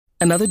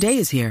Another day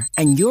is here,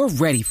 and you're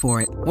ready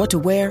for it. What to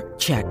wear?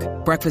 Check.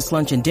 Breakfast,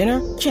 lunch, and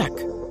dinner? Check.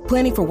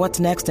 Planning for what's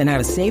next and how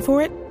to save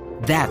for it?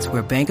 That's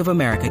where Bank of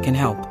America can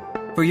help.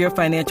 For your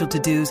financial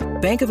to-dos,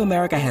 Bank of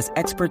America has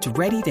experts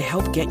ready to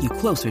help get you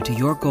closer to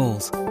your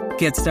goals.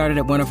 Get started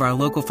at one of our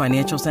local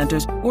financial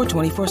centers or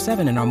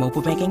 24/7 in our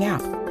mobile banking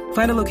app.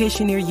 Find a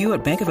location near you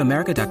at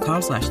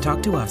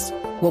bankofamerica.com/talktous.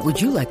 What would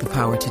you like the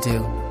power to do?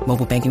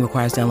 Mobile banking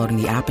requires downloading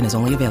the app and is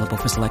only available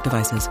for select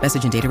devices.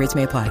 Message and data rates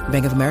may apply.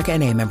 Bank of America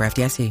N.A., member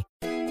FDIC.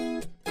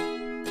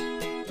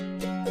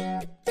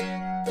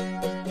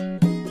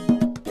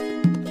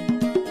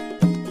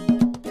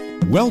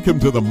 Welcome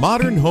to the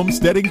Modern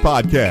Homesteading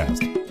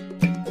Podcast.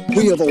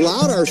 We have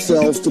allowed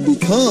ourselves to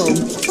become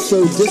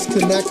so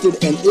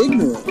disconnected and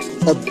ignorant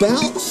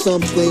about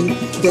something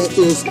that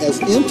is as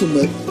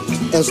intimate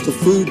as the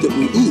food that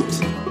we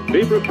eat.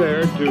 Be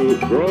prepared to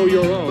grow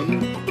your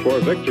own for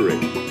victory.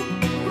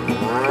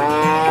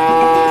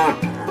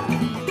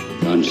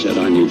 God said,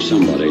 I need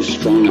somebody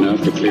strong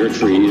enough to clear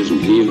trees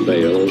and heave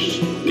bales,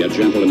 yet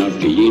gentle enough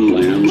to yean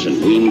lambs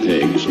and wean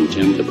pigs and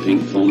tend the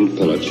pink-combed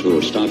pullets who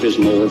will stop his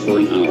mower for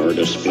an hour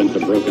to splint the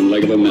broken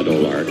leg of a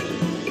meadowlark.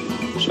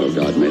 So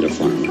God made a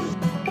farmer.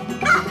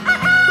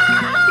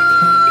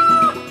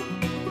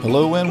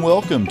 Hello and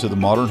welcome to the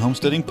Modern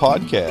Homesteading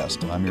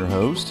Podcast. I'm your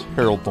host,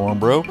 Harold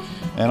Thornbrough,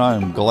 and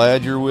I'm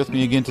glad you're with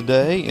me again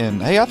today.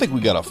 And hey, I think we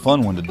got a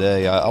fun one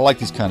today. I like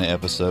these kind of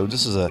episodes.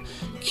 This is a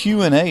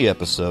Q&A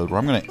episode where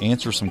I'm going to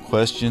answer some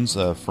questions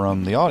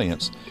from the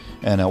audience.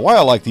 And why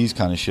I like these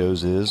kind of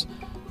shows is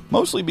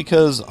mostly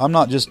because I'm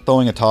not just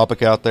throwing a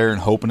topic out there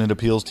and hoping it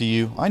appeals to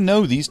you. I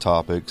know these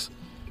topics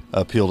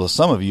appeal to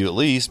some of you at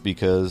least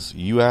because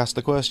you asked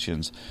the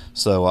questions.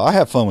 So I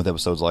have fun with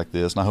episodes like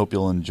this, and I hope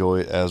you'll enjoy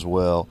it as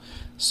well.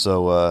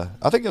 So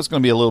I think it's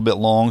going to be a little bit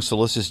long, so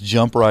let's just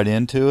jump right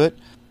into it.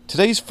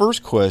 Today's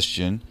first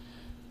question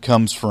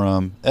comes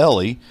from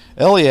Ellie.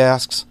 Ellie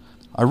asks,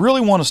 I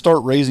really want to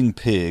start raising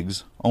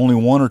pigs, only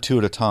one or two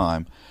at a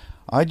time.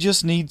 I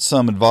just need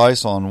some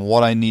advice on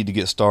what I need to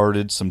get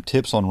started, some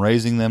tips on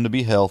raising them to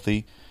be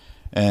healthy,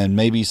 and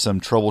maybe some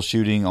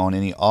troubleshooting on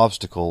any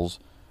obstacles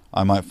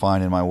I might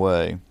find in my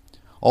way.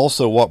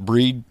 Also, what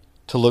breed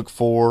to look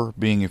for,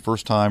 being a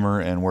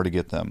first-timer, and where to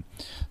get them.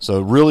 So,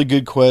 really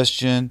good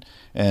question,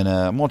 and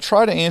I'm going to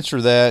try to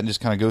answer that and just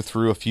kind of go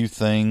through a few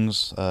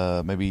things,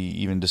 maybe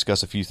even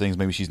discuss a few things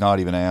maybe she's not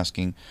even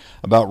asking,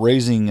 about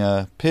raising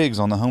pigs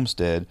on the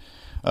homestead.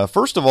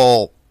 First of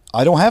all,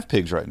 I don't have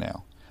pigs right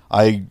now.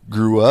 I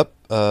grew up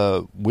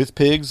with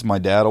pigs. My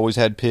dad always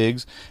had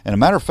pigs. And a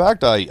matter of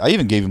fact, I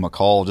even gave him a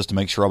call just to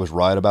make sure I was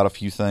right about a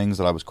few things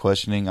that I was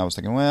questioning. I was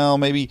thinking, well,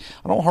 maybe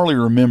I don't hardly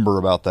remember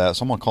about that.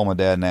 So I'm going to call my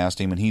dad and ask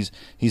him. And he's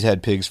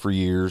had pigs for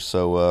years.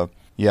 So,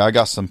 yeah, I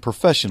got some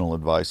professional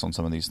advice on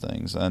some of these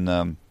things.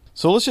 And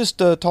so let's just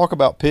talk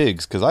about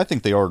pigs, because I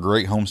think they are a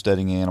great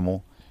homesteading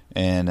animal.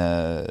 And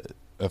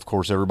of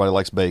course, everybody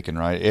likes bacon,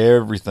 right?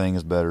 Everything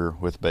is better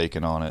with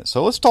bacon on it.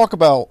 So let's talk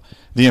about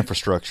the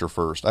infrastructure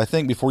first. I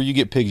think before you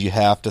get pigs, you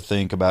have to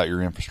think about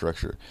your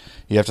infrastructure.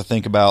 You have to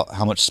think about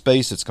how much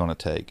space it's going to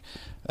take.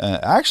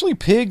 Actually,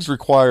 pigs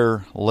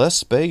require less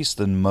space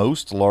than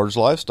most large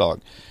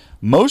livestock.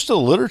 Most of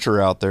the literature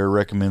out there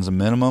recommends a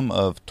minimum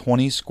of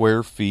 20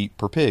 square feet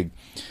per pig.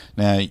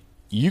 Now,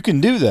 you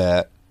can do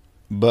that,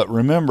 but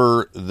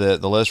remember that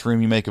the less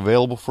room you make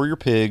available for your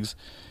pigs,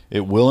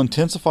 it will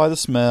intensify the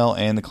smell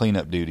and the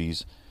cleanup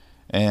duties.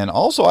 And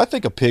also, I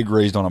think a pig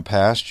raised on a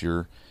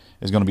pasture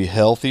is going to be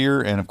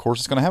healthier, and of course,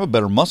 it's going to have a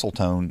better muscle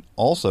tone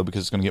also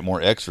because it's going to get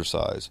more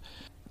exercise.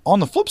 On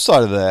the flip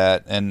side of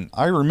that, and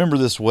I remember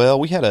this well,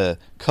 we had a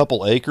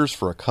couple acres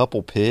for a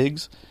couple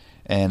pigs,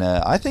 and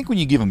I think when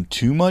you give them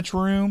too much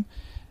room,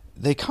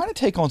 they kind of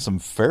take on some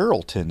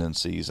feral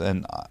tendencies.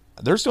 And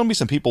there's going to be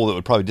some people that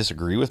would probably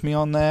disagree with me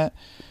on that,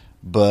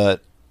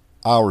 but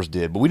ours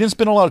did. But we didn't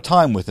spend a lot of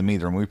time with them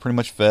either. I mean, we pretty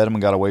much fed them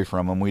and got away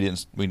from them. We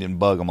didn't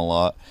bug them a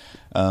lot.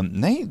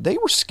 They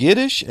were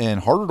skittish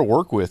and harder to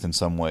work with in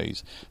some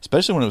ways,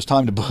 especially when it was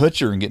time to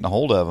butcher and getting a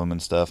hold of them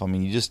and stuff. I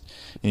mean,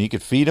 you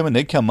could feed them and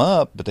they'd come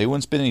up, but they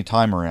wouldn't spend any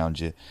time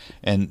around you.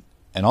 And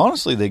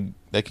honestly,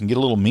 they can get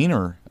a little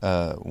meaner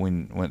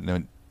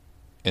when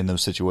in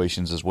those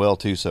situations as well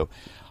too. So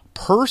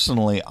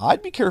personally,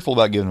 I'd be careful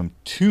about giving them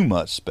too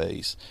much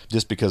space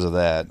just because of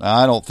that.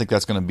 I don't think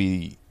that's going to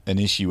be an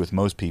issue with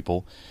most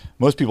people.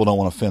 Most people don't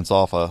want to fence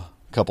off a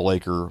couple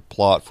acre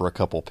plot for a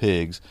couple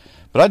pigs,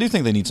 but I do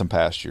think they need some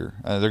pasture.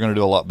 They're going to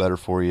do a lot better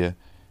for you,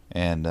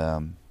 and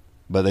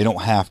but they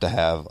don't have to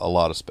have a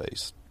lot of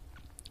space.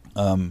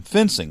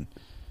 Fencing.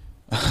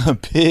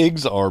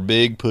 Pigs are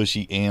big,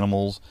 pushy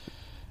animals,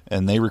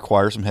 and they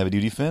require some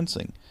heavy-duty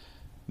fencing.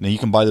 Now, you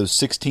can buy those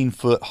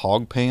 16-foot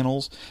hog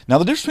panels. Now,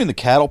 the difference between the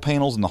cattle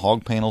panels and the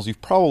hog panels,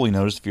 you've probably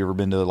noticed if you've ever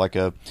been to like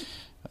one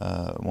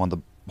of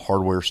the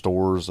hardware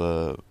stores,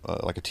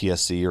 like a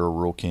TSC or a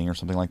Rural King or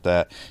something like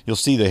that. You'll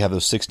see they have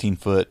those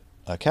 16-foot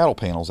cattle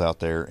panels out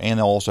there, and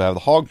they'll also have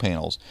the hog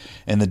panels.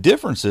 And the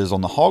difference is on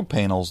the hog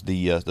panels,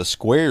 the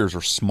squares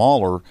are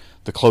smaller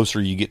the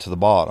closer you get to the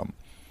bottom.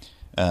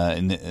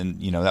 and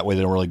that way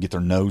they don't really get their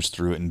nose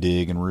through it and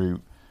dig and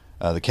root.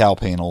 The cattle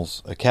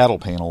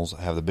panels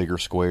have the bigger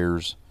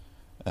squares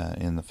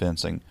in the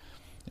fencing.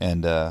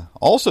 And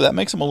also that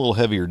makes them a little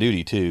heavier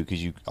duty too,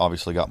 because you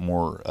obviously got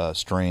more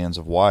strands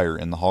of wire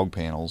in the hog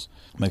panels.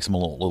 Makes them a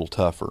little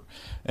tougher.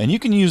 And you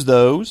can use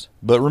those,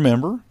 but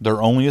remember,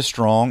 they're only as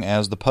strong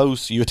as the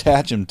posts you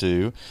attach them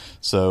to.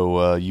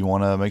 So you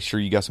want to make sure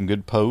you got some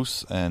good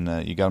posts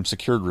and you got them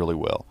secured really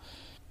well.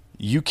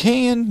 You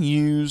can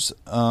use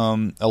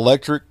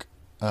electric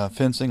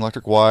fencing,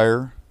 electric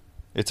wire.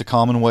 It's a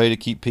common way to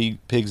keep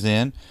pigs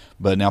in,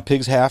 but now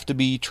pigs have to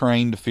be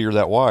trained to fear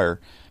that wire.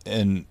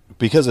 And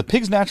because a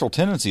pig's natural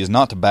tendency is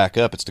not to back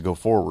up, it's to go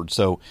forward.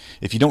 So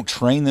if you don't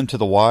train them to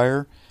the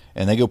wire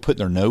and they go put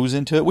their nose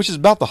into it, which is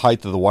about the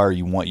height of the wire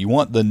you want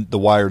the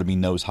wire to be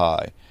nose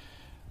high.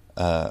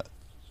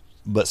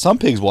 But some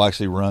pigs will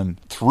actually run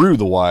through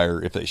the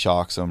wire if it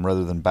shocks them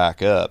rather than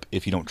back up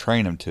if you don't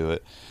train them to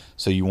it.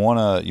 So you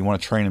want to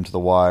train them to the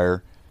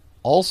wire.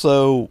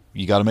 Also,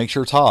 you got to make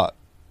sure it's hot,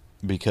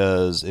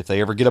 because if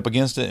they ever get up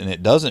against it and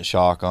it doesn't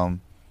shock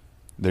them,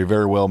 they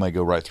very well may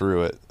go right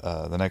through it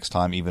the next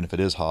time, even if it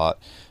is hot,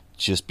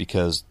 just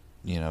because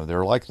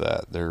they're like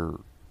that.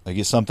 They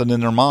get something in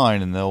their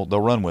mind and they'll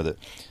run with it.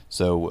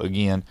 So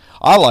again,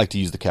 I like to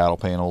use the cattle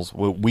panels.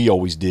 We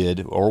always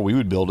did, or we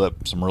would build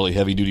up some really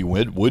heavy duty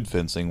wood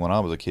fencing when I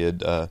was a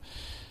kid to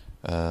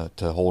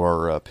hold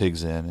our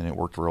pigs in, and it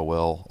worked real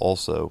well.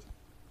 Also,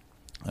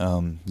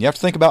 you have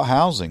to think about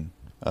housing.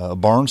 A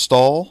barn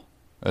stall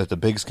that the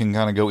pigs can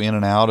kind of go in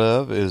and out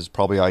of is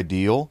probably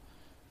ideal.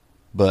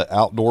 But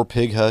outdoor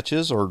pig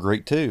hutches are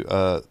great too.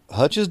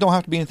 Hutches don't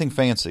have to be anything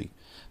fancy.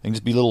 They can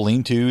just be little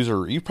lean-tos,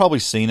 or you've probably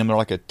seen them. They're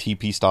like a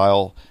teepee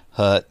style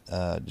hut,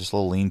 just a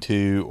little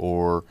lean-to.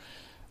 Or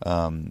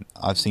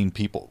I've seen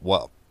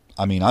people.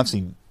 I've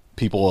seen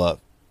people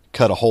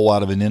cut a hole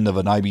out of an end of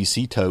an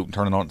IBC tote and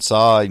turn it on its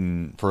side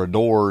and for a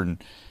door and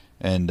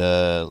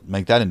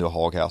make that into a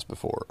hog house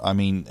before.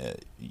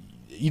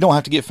 You don't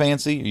have to get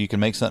fancy. You can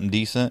make something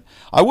decent.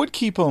 I would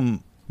keep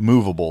them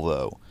movable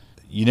though.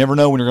 You never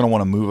know when you're going to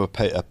want to move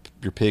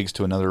your pigs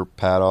to another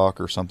paddock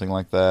or something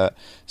like that.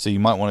 So you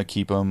might want to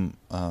keep them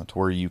to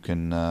where you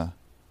can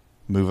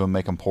move them,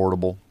 make them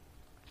portable.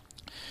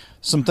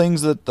 Some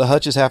things that the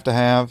hutches have to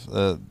have,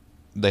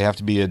 they have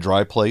to be a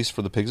dry place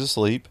for the pigs to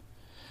sleep.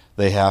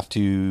 They have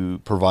to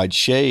provide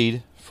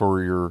shade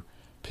for your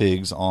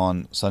pigs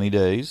on sunny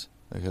days,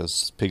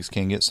 because pigs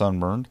can get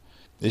sunburned.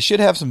 They should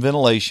have some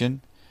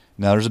ventilation.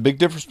 Now, there's a big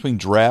difference between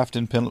draft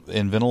and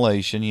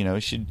ventilation.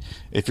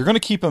 If you're going to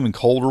keep them in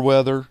colder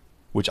weather,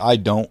 which I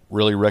don't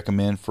really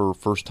recommend for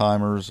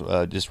first-timers,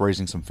 just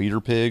raising some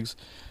feeder pigs,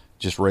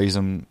 just raise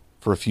them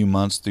for a few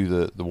months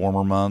through the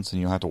warmer months,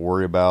 and you don't have to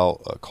worry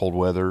about cold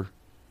weather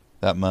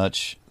that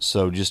much.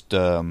 So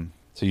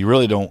so you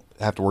really don't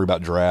have to worry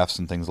about drafts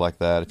and things like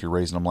that if you're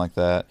raising them like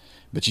that.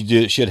 But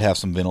you should have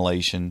some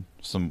ventilation,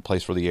 some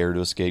place for the air to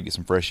escape, get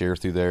some fresh air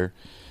through there.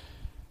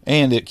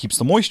 And it keeps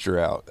the moisture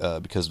out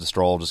because the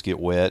straw will just get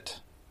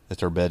wet that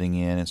they're bedding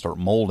in and start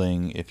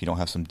molding if you don't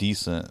have some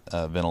decent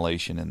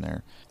ventilation in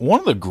there. One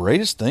of the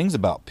greatest things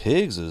about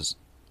pigs is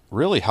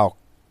really how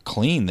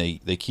clean they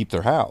keep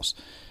their house.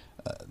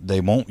 They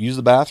won't use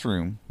the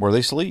bathroom where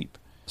they sleep.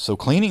 So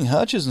cleaning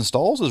hutches and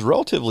stalls is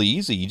relatively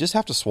easy. You just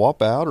have to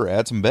swap out or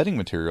add some bedding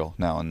material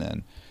now and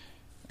then.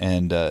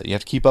 And you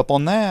have to keep up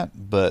on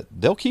that, but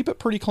they'll keep it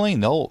pretty clean.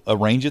 They'll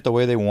arrange it the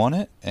way they want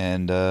it,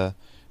 and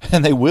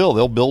they will.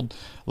 They'll build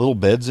little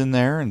beds in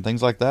there and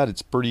things like that.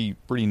 It's pretty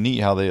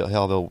neat how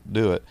they'll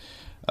do it.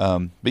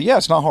 But yeah,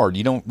 it's not hard.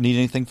 You don't need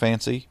anything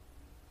fancy.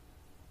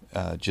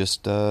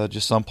 Just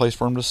some place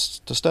for them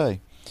to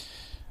stay.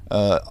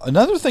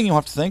 Another thing you'll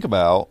have to think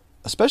about,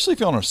 especially if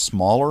you're on a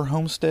smaller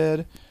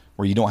homestead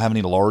where you don't have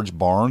any large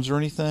barns or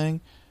anything,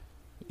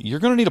 you're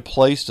going to need a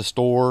place to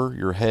store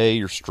your hay,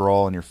 your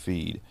straw, and your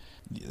feed.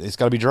 It's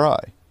got to be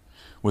dry.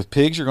 With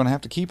pigs, you're going to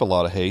have to keep a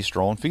lot of hay,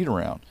 straw, and feed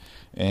around.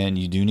 And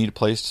you do need a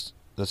place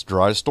that's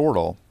dry to store it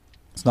all.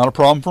 It's not a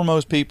problem for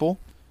most people.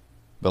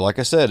 But like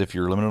I said, if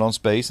you're limited on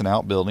space and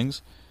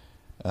outbuildings,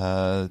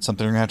 it's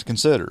something you're going to have to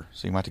consider.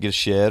 So you might have to get a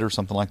shed or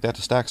something like that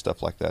to stack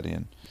stuff like that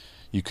in.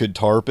 You could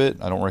tarp it.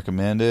 I don't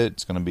recommend it.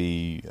 It's going to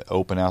be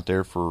open out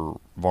there for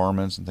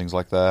varmints and things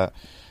like that.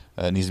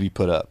 It needs to be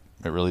put up.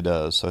 It really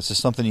does. So it's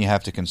just something you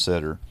have to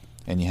consider,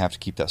 and you have to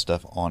keep that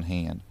stuff on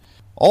hand.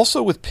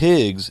 Also with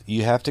pigs,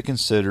 you have to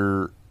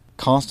consider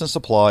constant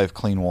supply of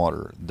clean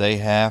water. They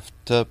have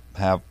to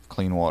have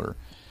clean water,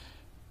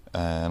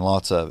 and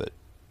lots of it.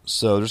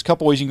 So there's a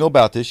couple ways you can go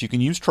about this. You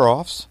can use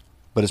troughs,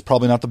 but it's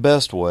probably not the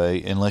best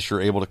way unless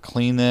you're able to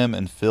clean them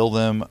and fill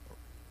them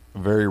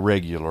very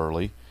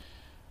regularly.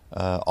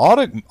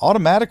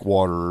 Automatic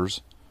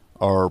waterers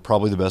are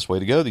probably the best way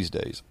to go these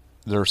days.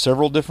 There are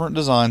several different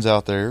designs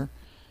out there.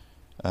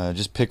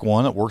 Just pick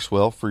one that works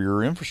well for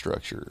your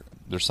infrastructure.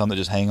 There's some that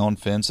just hang on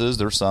fences.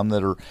 There's some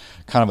that are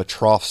kind of a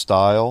trough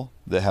style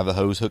that have a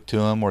hose hooked to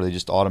them where they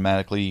just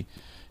automatically,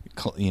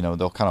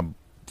 they'll kind of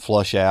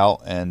flush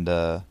out and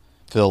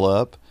fill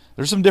up.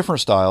 There's some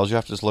different styles. You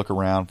have to just look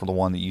around for the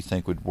one that you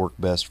think would work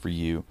best for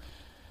you.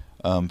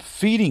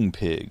 Feeding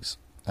pigs.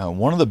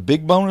 One of the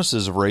big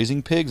bonuses of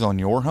raising pigs on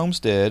your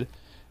homestead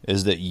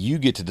is that you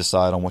get to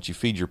decide on what you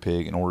feed your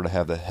pig in order to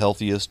have the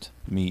healthiest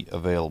meat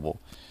available.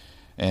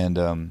 And,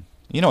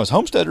 as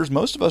homesteaders,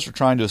 most of us are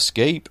trying to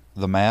escape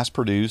the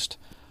mass-produced,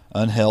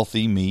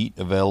 unhealthy meat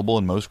available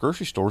in most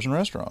grocery stores and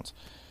restaurants.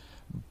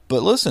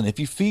 But listen, if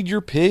you feed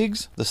your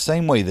pigs the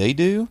same way they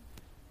do,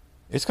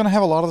 it's going to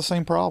have a lot of the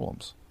same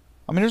problems.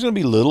 I mean, there's going to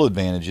be little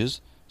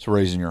advantages to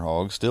raising your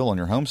hogs still on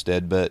your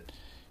homestead, but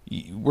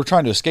we're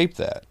trying to escape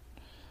that.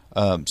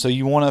 So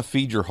you want to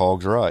feed your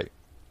hogs right.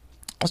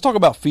 Let's talk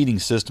about feeding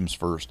systems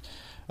first.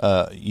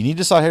 You need to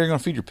decide how you're going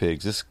to feed your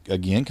pigs. This,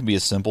 again, can be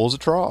as simple as a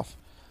trough,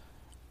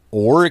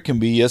 or it can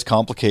be as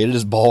complicated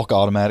as bulk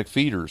automatic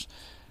feeders.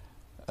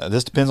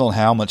 This depends on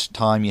how much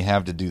time you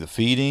have to do the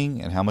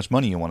feeding and how much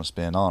money you want to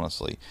spend,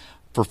 honestly.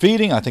 For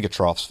feeding, I think a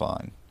trough's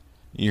fine.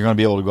 You're going to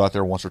be able to go out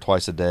there once or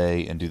twice a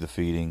day and do the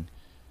feeding.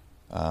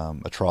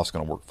 A trough's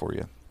going to work for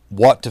you.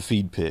 What to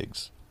feed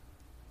pigs?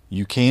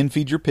 You can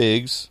feed your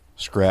pigs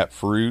scrap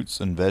fruits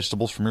and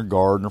vegetables from your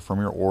garden or from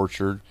your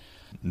orchard.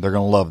 They're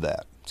going to love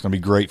that. It's going to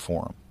be great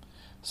for them.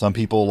 Some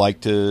people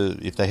like to,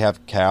 if they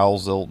have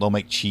cows, they'll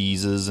make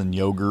cheeses and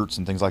yogurts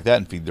and things like that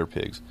and feed their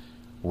pigs.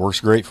 Works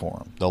great for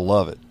them. They'll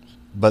love it.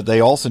 But they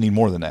also need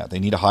more than that. They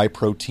need a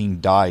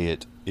high-protein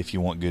diet if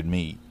you want good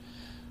meat.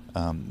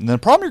 And the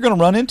problem you're going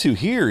to run into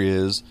here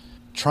is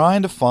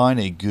trying to find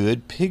a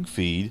good pig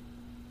feed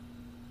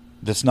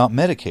that's not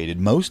medicated.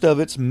 Most of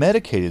it's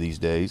medicated these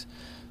days,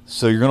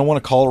 so you're going to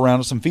want to call around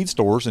to some feed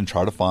stores and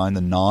try to find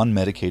the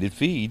non-medicated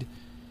feed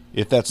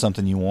if that's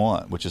something you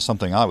want, which is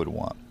something I would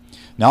want.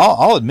 Now,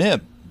 I'll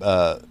admit,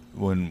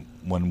 when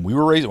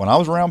I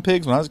was around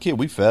pigs when I was a kid,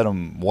 we fed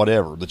them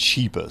whatever, the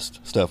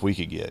cheapest stuff we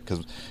could get, because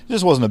it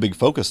just wasn't a big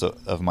focus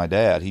of my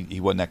dad. He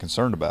wasn't that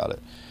concerned about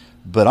it,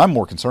 but I'm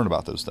more concerned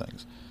about those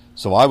things.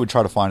 So I would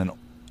try to find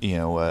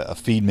a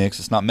feed mix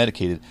that's not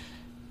medicated.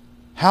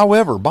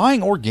 However,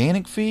 buying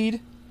organic feed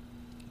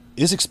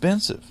is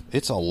expensive.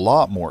 It's a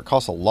lot more. It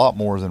costs a lot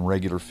more than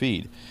regular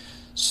feed.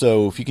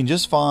 So if you can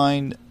just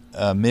find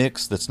a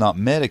mix that's not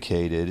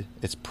medicated,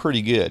 it's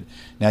pretty good.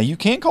 Now, you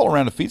can call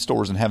around to feed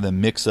stores and have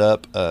them mix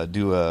up, have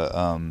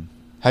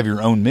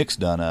your own mix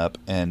done up,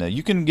 and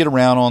you can get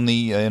around on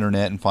the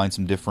internet and find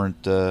some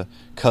different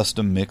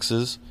custom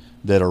mixes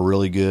that are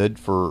really good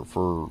for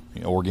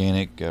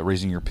organic,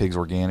 raising your pigs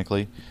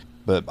organically.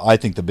 But I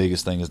think the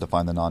biggest thing is to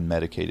find the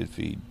non-medicated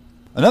feed.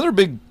 Another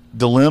big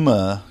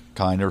dilemma,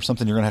 or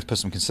something you're going to have to put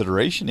some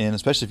consideration in,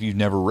 especially if you've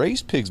never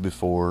raised pigs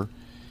before,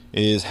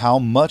 is how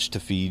much to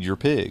feed your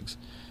pigs.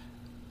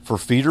 For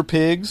feeder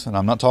pigs, and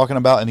I'm not talking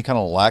about any kind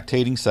of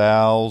lactating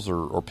sows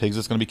or pigs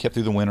that's going to be kept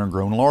through the winter and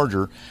grown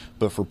larger,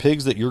 but for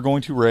pigs that you're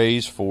going to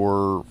raise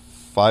for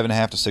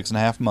 5.5 to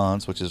 6.5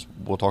 months, which is,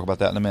 we'll talk about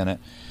that in a minute,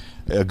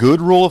 a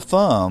good rule of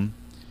thumb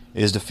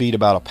is to feed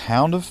about 1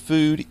 pound of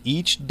food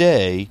each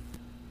day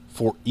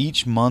for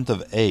each month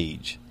of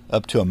age,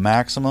 up to a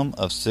maximum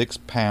of 6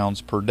 pounds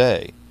per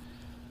day.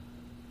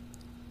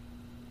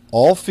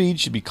 All feed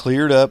should be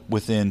cleared up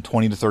within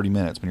 20 to 30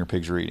 minutes when your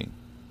pigs are eating.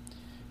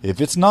 If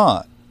it's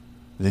not,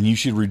 then you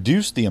should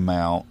reduce the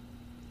amount,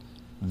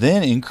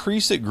 then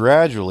increase it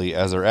gradually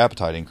as their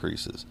appetite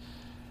increases.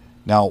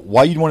 Now,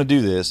 why you'd want to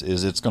do this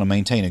is it's going to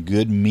maintain a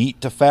good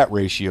meat-to-fat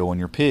ratio on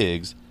your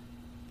pigs,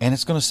 and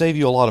it's going to save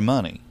you a lot of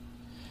money,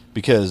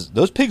 because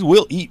those pigs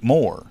will eat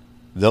more.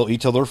 They'll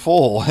eat till they're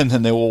full, and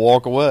then they will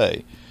walk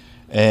away,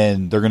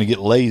 and they're going to get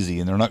lazy,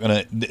 and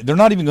they're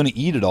not even going to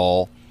eat it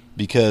all,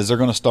 because they're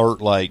going to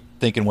start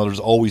thinking, well, there's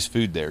always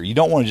food there. You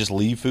don't want to just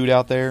leave food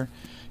out there.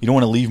 You don't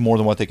want to leave more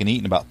than what they can eat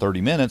in about 30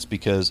 minutes,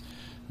 because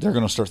they're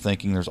going to start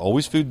thinking there's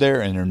always food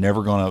there, and they're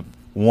never going to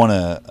want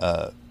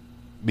to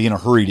be in a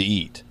hurry to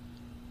eat.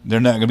 They're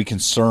not going to be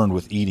concerned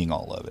with eating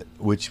all of it,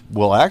 which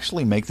will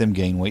actually make them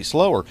gain weight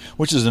slower,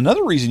 which is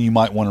another reason you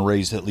might want to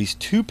raise at least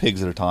 2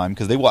 pigs at a time,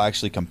 because they will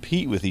actually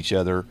compete with each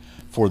other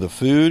for the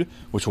food,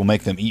 which will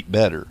make them eat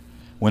better.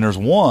 When there's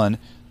one,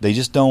 they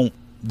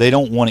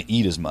don't want to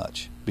eat as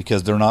much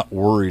because they're not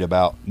worried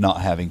about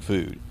not having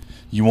food.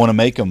 You want to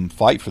make them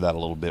fight for that a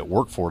little bit,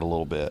 work for it a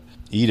little bit,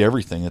 eat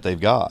everything that they've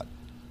got,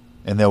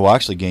 and they will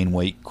actually gain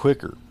weight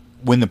quicker.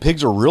 When the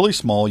pigs are really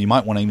small, you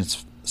might want to even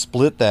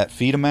split that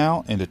feed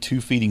amount into 2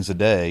 feedings a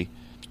day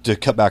to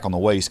cut back on the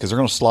waste, because they're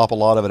going to slop a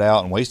lot of it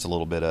out and waste a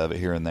little bit of it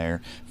here and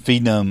there.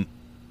 Feeding them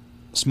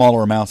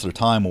smaller amounts at a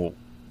time will,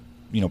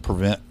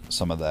 prevent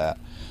some of that.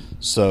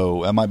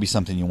 So that might be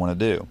something you want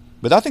to do.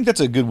 But I think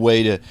that's a good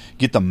way to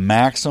get the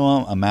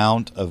maximum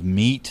amount of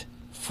meat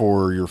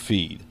for your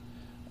feed,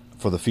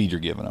 for the feed you're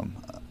giving them.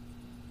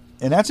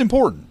 And that's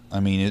important. I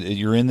mean,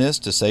 you're in this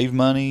to save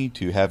money,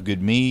 to have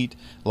good meat,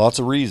 lots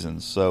of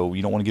reasons. So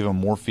you don't want to give them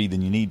more feed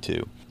than you need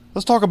to.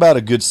 Let's talk about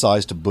a good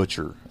size to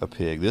butcher a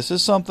pig. This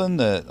is something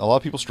that a lot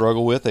of people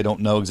struggle with. They don't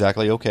know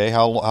exactly, okay,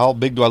 how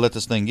big do I let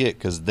this thing get?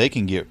 Because they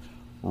can get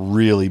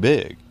really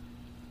big.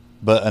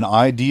 But an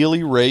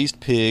ideally raised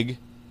pig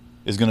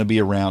is going to be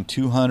around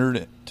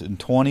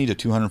 220 to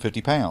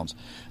 250 pounds.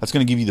 That's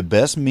going to give you the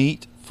best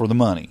meat for the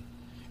money.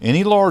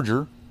 Any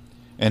larger,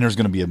 and there's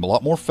going to be a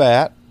lot more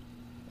fat,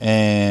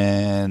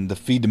 and the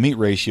feed to meat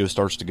ratio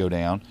starts to go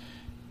down,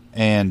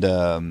 and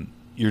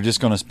you're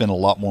just going to spend a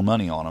lot more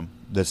money on them.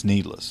 That's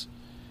needless.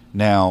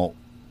 Now,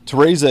 to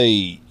raise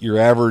your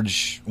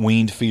average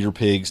weaned feeder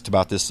pigs to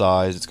about this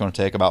size, it's going to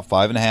take about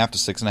 5.5 to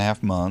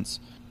 6.5 months.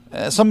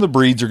 Some of the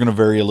breeds are going to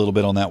vary a little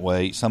bit on that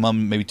weight. Some of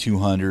them maybe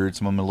 200,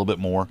 some of them a little bit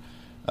more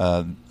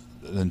than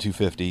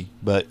 250.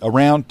 But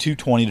around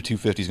 220 to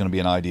 250 is going to be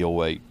an ideal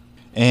weight.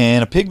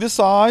 And a pig this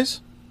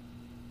size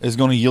is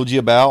going to yield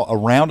you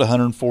around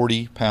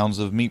 140 pounds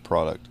of meat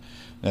product.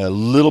 A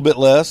little bit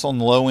less on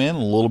the low end,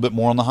 a little bit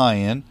more on the high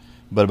end,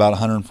 but about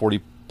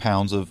 140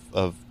 pounds of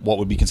what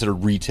would be considered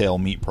retail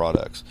meat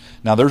products.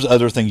 Now, there's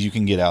other things you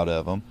can get out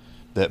of them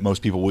that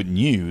most people wouldn't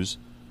use,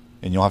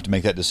 and you'll have to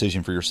make that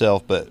decision for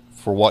yourself. But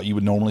for what you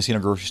would normally see in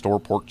a grocery store,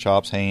 pork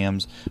chops,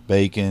 hams,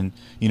 bacon,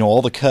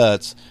 all the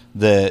cuts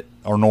that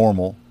are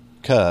normal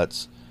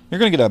cuts, you're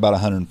going to get about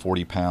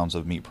 140 pounds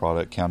of meat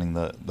product, counting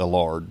the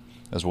lard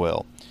as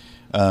well.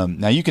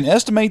 Now, you can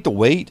estimate the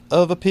weight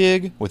of a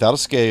pig without a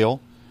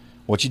scale.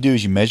 What you do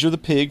is you measure the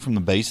pig from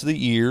the base of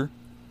the ear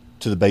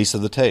to the base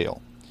of the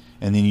tail,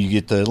 and then you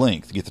get the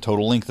length, you get the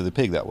total length of the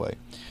pig that way.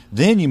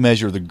 Then you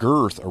measure the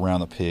girth around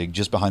the pig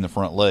just behind the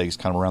front legs,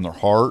 kind of around their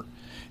heart,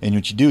 and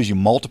what you do is you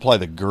multiply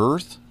the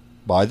girth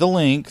by the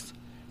length,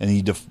 and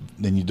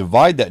then you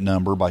divide that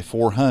number by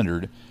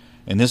 400,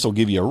 and this will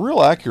give you a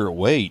real accurate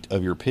weight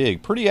of your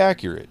pig, pretty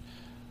accurate,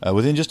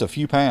 within just a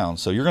few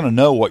pounds. So you're going to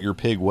know what your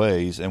pig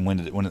weighs and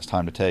when it's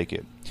time to take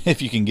it,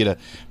 if you can get a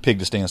pig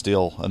to stand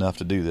still enough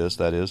to do this,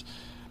 that is.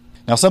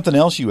 Now, something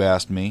else you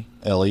asked me,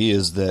 Ellie,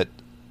 is that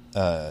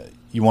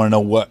you want to know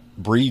what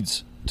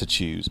breeds to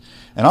choose.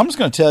 And I'm just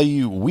going to tell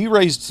you, we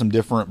raised some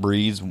different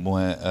breeds when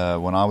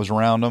I was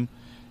around them,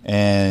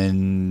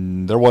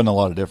 and there wasn't a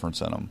lot of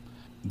difference in them.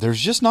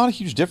 There's just not a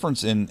huge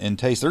difference in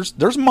taste.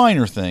 There's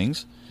minor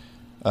things.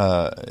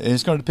 And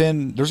it's going to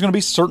depend. There's going to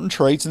be certain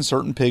traits in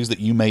certain pigs that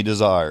you may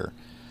desire.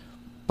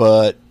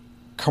 But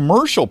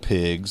commercial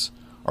pigs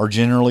are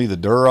generally the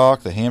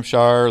Duroc, the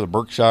Hampshire, the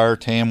Berkshire,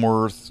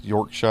 Tamworth,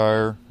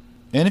 Yorkshire.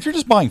 And if you're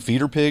just buying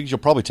feeder pigs, you'll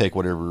probably take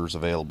whatever is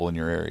available in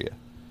your area.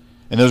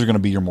 And those are going to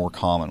be your more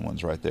common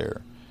ones right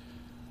there.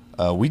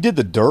 We did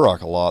the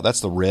Duroc a lot. That's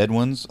the red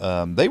ones.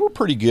 They were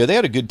pretty good. They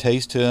had a good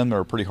taste to them.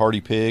 They're a pretty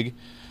hardy pig.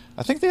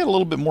 I think they had a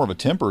little bit more of a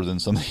temper than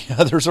some of the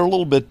others. They're a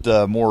little bit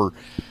more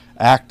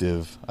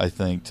active, I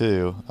think,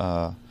 too.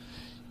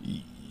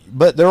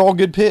 But they're all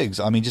good pigs.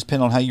 I mean, just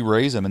depending on how you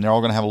raise them, and they're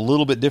all going to have a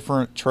little bit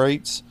different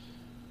traits.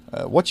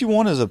 What you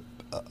want is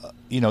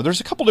there's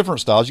a couple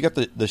different styles. You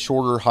got the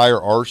shorter, higher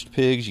arched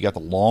pigs. You got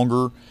the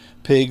longer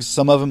pigs.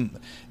 Some of them,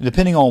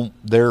 depending on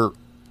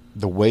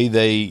the way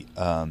they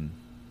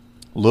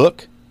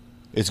look,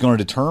 it's going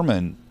to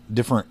determine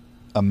different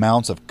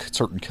amounts of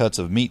certain cuts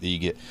of meat that you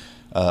get.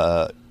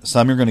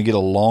 Some you're going to get a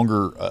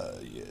longer.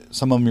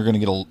 Some of them you're going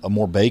to get a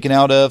more bacon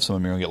out of. Some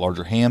of them you're going to get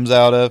larger hams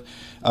out of.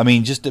 I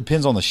mean, just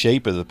depends on the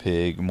shape of the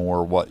pig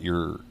more what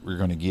you're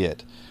going to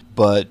get.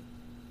 But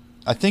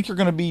I think you're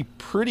going to be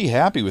pretty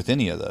happy with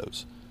any of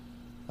those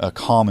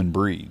common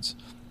breeds.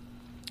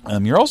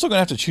 You're also going to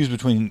have to choose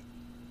between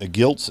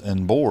gilts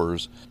and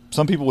boars.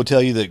 Some people would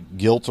tell you that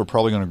gilts are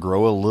probably going to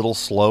grow a little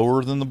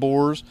slower than the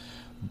boars.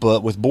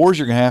 But with boars,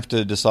 you're going to have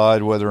to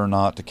decide whether or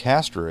not to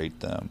castrate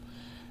them.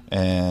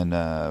 And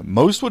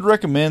most would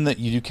recommend that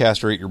you do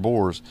castrate your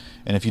boars.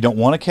 And if you don't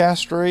want to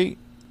castrate,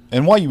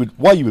 and why you would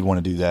want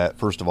to do that,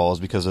 first of all, is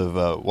because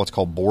of what's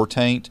called boar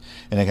taint,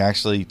 and it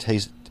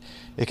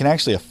can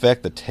actually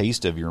affect the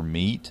taste of your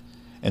meat.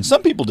 And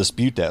some people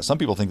dispute that. Some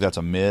people think that's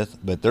a myth,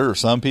 but there are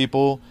some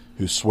people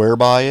who swear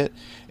by it.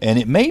 And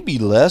it may be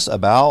less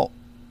about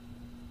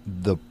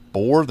the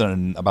boar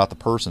than about the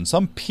person.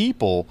 Some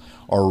people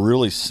are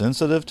really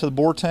sensitive to the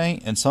boar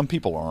taint, and some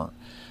people aren't.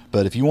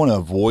 But if you want to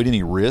avoid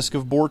any risk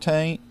of boar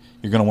taint,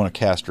 you're going to want to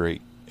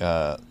castrate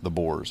the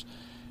boars.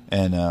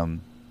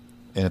 And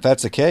if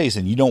that's the case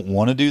and you don't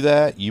want to do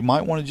that, you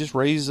might want to just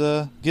raise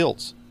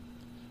gilts.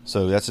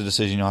 So that's a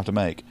decision you'll have to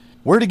make.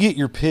 Where to get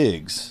your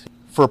pigs?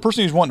 For a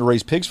person who's wanting to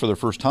raise pigs for their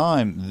first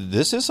time,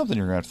 this is something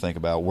you're going to have to think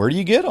about. Where do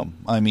you get them?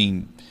 I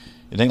mean,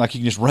 it ain't like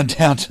you can just run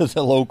down to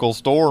the local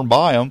store and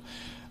buy them.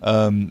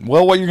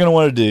 Well, what you're going to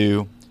want to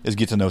do is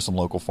get to know some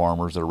local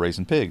farmers that are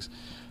raising pigs.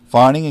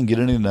 Finding and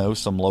getting to know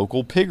some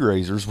local pig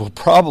raisers will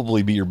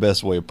probably be your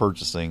best way of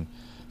purchasing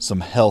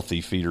some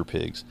healthy feeder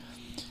pigs.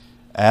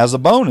 As a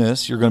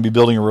bonus, you're going to be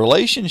building a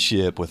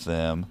relationship with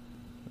them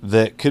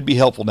that could be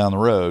helpful down the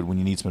road when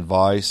you need some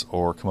advice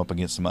or come up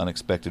against some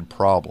unexpected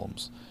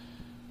problems.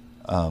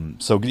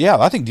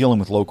 I think dealing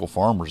with local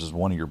farmers is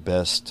one of your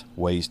best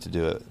ways to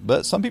do it.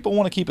 But some people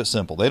want to keep it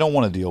simple. They don't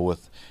want to deal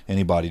with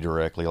anybody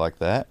directly like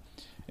that.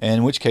 And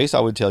in which case,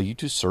 I would tell you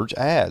to search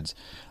ads.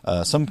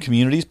 Some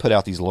communities put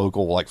out these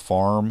local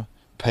farm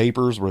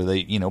papers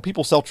where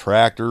people sell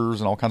tractors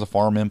and all kinds of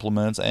farm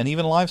implements and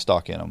even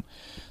livestock in them.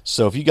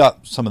 So if you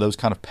got some of those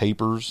kind of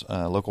papers,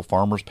 local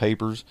farmers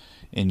papers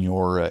in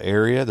your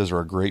area, those are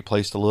a great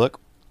place to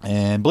look.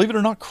 And believe it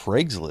or not,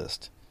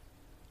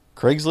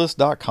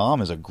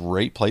 Craigslist.com is a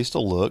great place to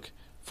look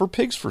for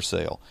pigs for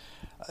sale.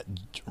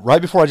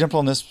 Right before I jumped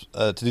on this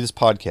to do this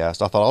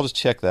podcast, I thought I'll just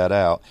check that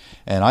out.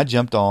 And I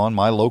jumped on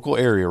my local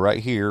area right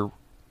here,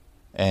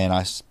 and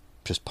I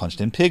just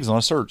punched in pigs on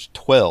a search.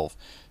 12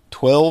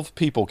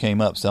 people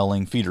came up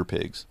selling feeder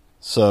pigs.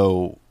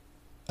 So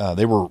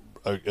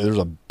there's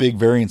a big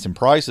variance in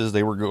prices.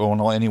 They were going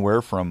on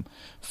anywhere from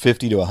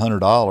 $50 to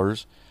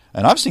 $100.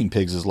 And I've seen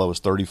pigs as low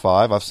as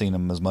 $35. I've seen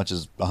them as much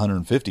as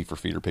 $150 for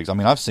feeder pigs. I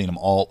mean, I've seen them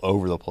all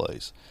over the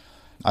place.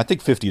 I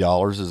think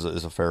 $50 is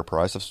a fair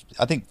price.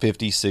 I think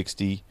 $50,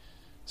 $60,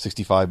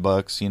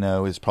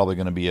 $65, is probably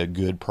going to be a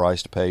good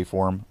price to pay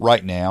for them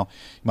right now.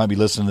 You might be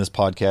listening to this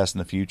podcast in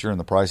the future and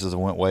the prices have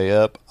went way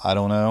up. I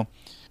don't know.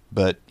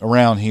 But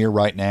around here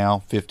right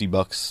now,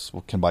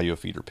 $50 can buy you a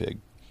feeder pig.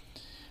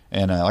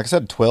 And like I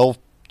said, 12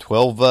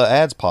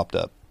 ads popped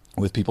up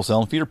with people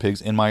selling feeder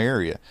pigs in my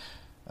area.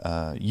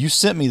 You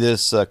sent me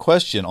this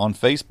question on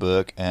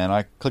Facebook, and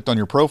I clicked on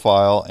your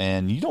profile,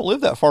 and you don't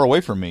live that far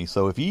away from me.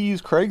 So if you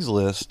use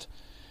Craigslist,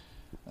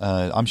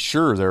 I'm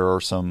sure there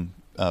are some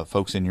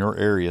folks in your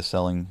area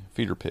selling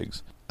feeder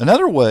pigs.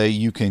 Another way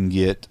you can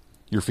get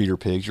your feeder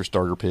pigs, your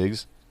starter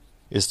pigs,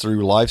 is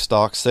through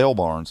livestock sale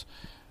barns.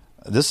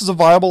 This is a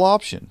viable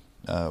option.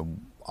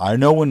 I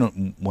know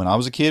when I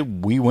was a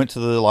kid, we went to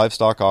the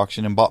livestock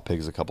auction and bought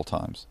pigs a couple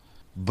times.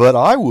 But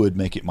I would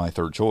make it my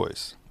third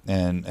choice.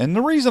 And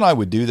the reason I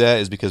would do that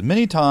is because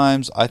many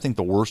times I think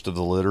the worst of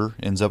the litter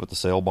ends up at the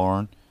sale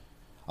barn.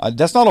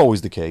 That's not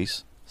always the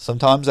case.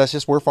 Sometimes that's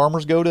just where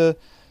farmers go to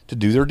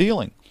do their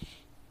dealing.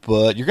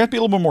 But you're going to have to be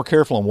a little bit more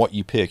careful on what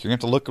you pick. You're going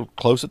to have to look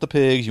close at the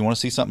pigs. You want to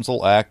see something that's a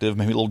little active,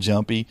 maybe a little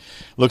jumpy,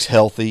 looks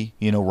healthy,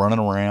 running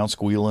around,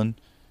 squealing.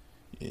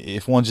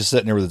 If one's just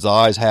sitting there with its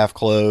eyes half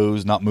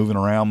closed, not moving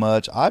around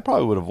much, I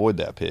probably would avoid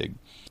that pig.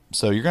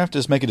 So you're going to have to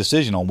just make a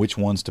decision on which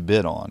ones to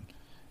bid on.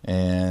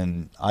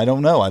 And I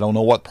don't know. I don't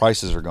know what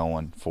prices are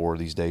going for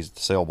these days at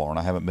the sale barn.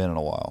 I haven't been in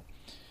a while.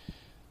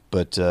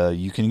 But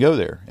you can go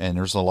there. And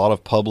there's a lot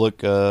of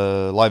public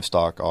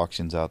livestock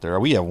auctions out there.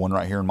 We have one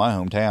right here in my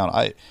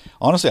hometown.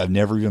 Honestly, I've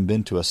never even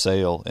been to a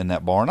sale in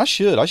that barn. I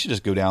should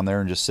just go down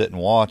there and just sit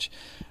and watch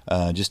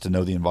just to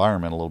know the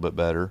environment a little bit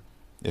better,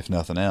 if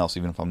nothing else,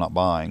 even if I'm not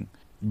buying.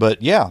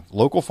 But yeah,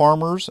 local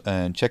farmers,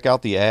 and check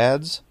out the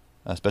ads,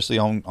 especially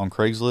on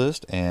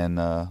Craigslist, and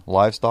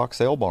livestock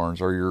sale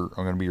barns are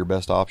going to be your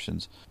best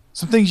options.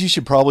 Some things you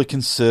should probably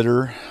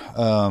consider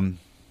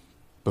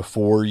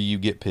before you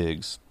get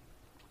pigs.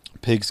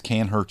 Pigs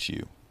can hurt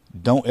you.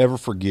 Don't ever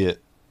forget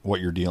what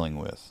you're dealing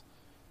with.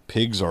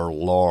 Pigs are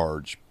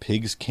large.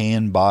 Pigs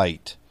can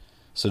bite.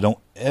 So don't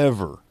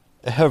ever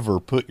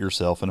put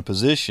yourself in a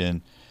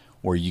position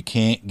where you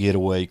can't get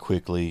away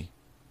quickly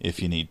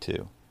if you need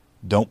to.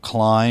 Don't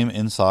climb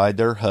inside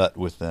their hut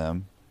with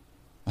them.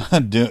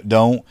 Just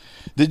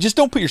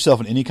don't put yourself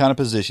in any kind of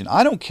position.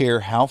 I don't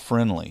care how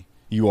friendly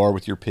you are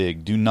with your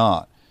pig. Do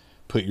not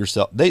put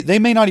yourself. They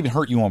may not even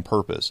hurt you on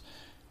purpose.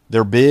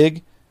 They're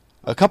big,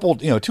 a couple,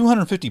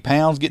 250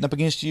 pounds getting up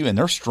against you, and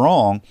they're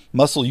strong.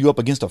 Muscle you up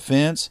against a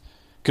fence,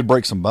 could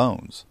break some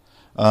bones.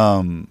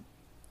 And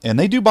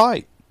they do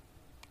bite.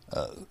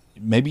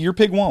 Maybe your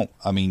pig won't.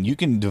 I mean, you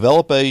can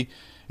develop a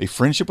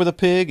friendship with a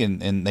pig,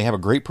 and they have a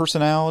great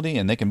personality,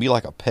 and they can be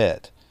like a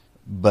pet.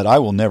 But I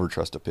will never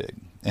trust a pig.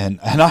 And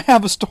I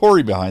have a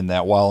story behind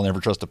that why I'll never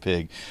trust a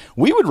pig.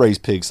 We would raise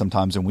pigs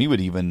sometimes, and we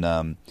would even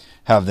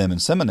have them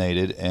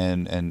inseminated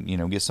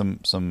and get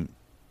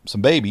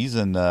some babies,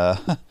 and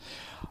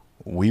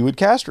we would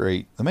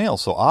castrate the male.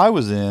 So I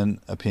was in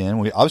a pen.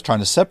 I was trying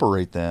to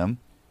separate them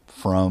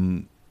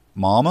from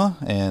mama,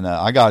 and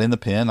I got in the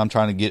pen. I'm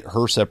trying to get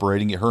her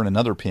separated, get her in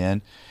another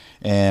pen,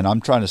 and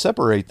I'm trying to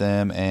separate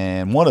them,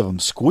 and one of them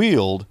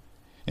squealed,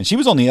 and she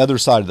was on the other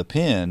side of the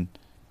pen,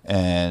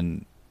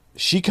 and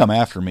she come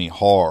after me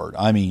hard.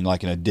 I mean,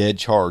 like in a dead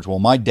charge. Well,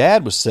 my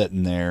dad was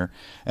sitting there,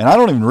 and I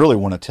don't even really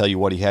want to tell you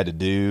what he had to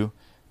do,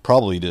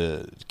 probably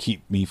to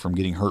keep me from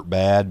getting hurt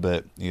bad,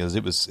 but because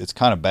it's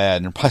kind of bad,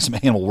 and there are probably some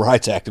animal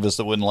rights activists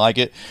that wouldn't like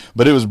it,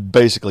 but it was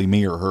basically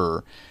me or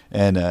her.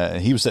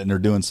 And he was sitting there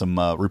doing some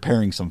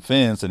repairing some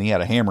fence, and he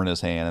had a hammer in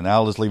his hand, and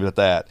I'll just leave it at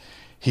that.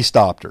 He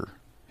stopped her.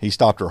 He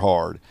stopped her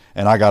hard,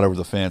 and I got over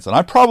the fence. And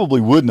I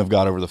probably wouldn't have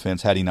got over the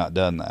fence had he not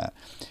done that.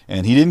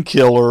 And he didn't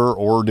kill her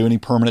or do any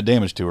permanent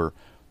damage to her,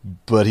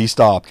 but he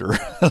stopped her.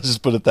 Let's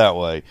just put it that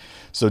way.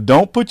 So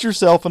don't put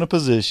yourself in a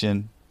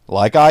position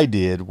like I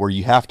did where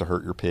you have to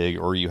hurt your pig,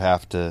 or you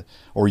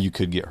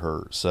could get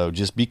hurt. So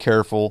just be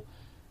careful.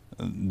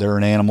 They're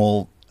an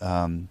animal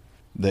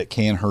that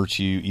can hurt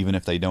you even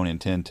if they don't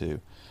intend to.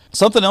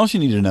 Something else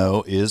you need to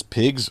know is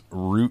pigs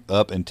root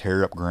up and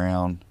tear up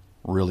ground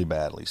really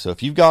badly. So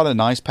if you've got a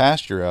nice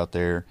pasture out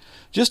there,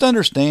 just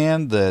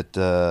understand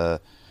that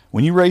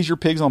when you raise your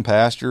pigs on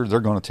pasture, they're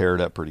going to tear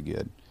it up pretty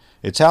good.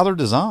 It's how they're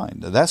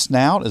designed. That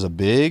snout is a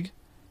big,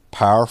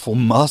 powerful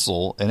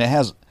muscle, and it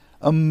has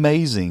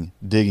amazing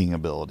digging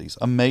abilities.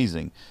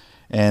 Amazing.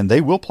 And they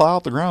will plow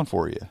out the ground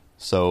for you.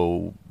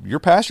 So your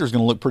pasture is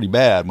going to look pretty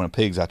bad when a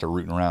pig's out there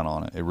rooting around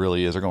on it. It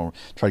really is. They're going to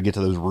try to get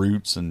to those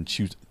roots and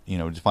shoot,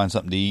 to find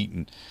something to eat,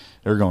 and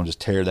they're going to just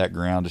tear that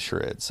ground to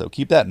shreds. So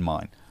keep that in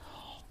mind.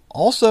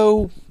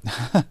 Also,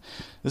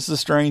 this is a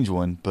strange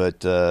one,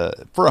 but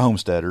for a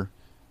homesteader,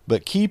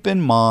 but keep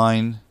in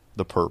mind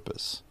the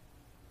purpose.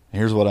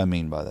 Here's what I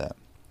mean by that.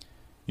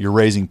 You're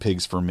raising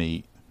pigs for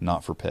meat,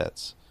 not for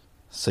pets.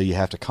 So you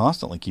have to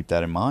constantly keep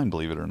that in mind,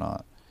 believe it or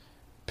not.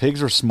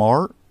 Pigs are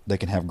smart. They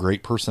can have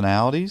great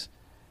personalities.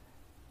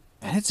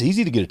 And it's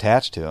easy to get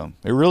attached to them.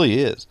 It really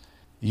is.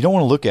 You don't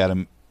want to look at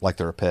them like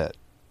they're a pet.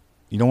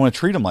 You don't want to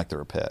treat them like they're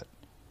a pet.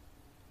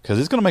 Because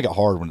it's going to make it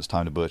hard when it's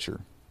time to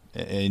butcher.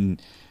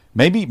 And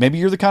maybe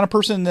you're the kind of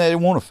person that it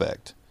won't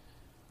affect.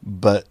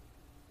 But,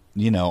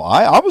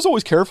 I was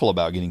always careful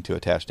about getting too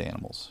attached to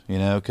animals,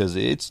 because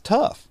it's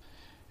tough.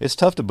 It's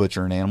tough to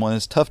butcher an animal, and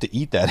it's tough to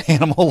eat that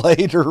animal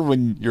later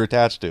when you're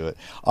attached to it.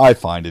 I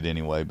find it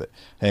anyway, but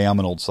hey, I'm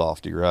an old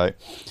softy, right?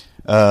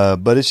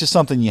 But it's just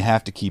something you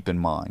have to keep in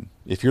mind.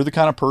 If you're the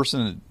kind of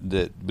person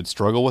that would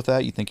struggle with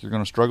that, you think you're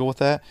going to struggle with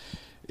that,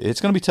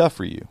 it's going to be tough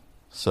for you.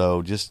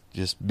 So just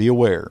be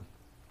aware.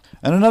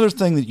 And another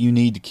thing that you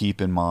need to keep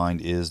in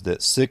mind is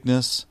that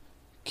sickness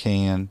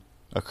can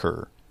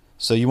occur.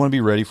 So you want to be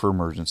ready for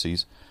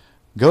emergencies.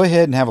 Go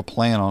ahead and have a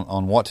plan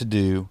on what to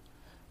do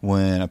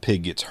when a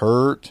pig gets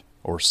hurt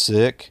or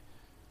sick.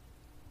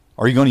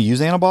 Are you going to use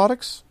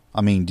antibiotics?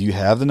 I mean, do you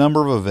have the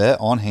number of a vet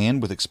on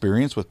hand with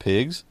experience with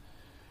pigs?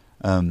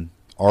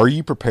 Are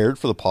you prepared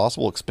for the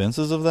possible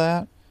expenses of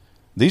that?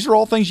 These are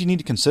all things you need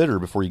to consider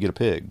before you get a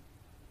pig.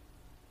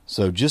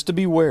 So just to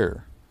be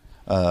aware,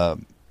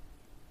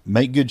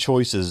 make good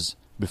choices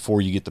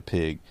before you get the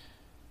pig.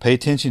 Pay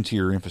attention to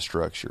your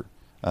infrastructure.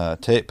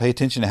 Pay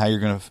attention to how you're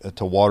going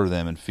to water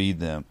them and feed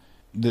them.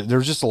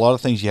 There's just a lot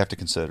of things you have to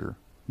consider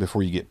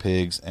before you get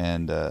pigs,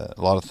 and a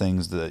lot of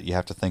things that you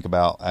have to think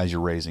about as you're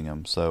raising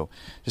them. So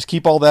just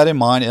keep all that in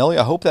mind. Ellie,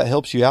 I hope that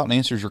helps you out and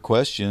answers your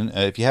question.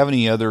 If you have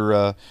any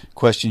other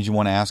questions you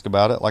want to ask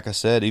about it, like I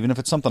said, even if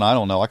it's something I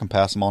don't know, I can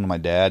pass them on to my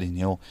dad, and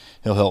he'll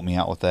help me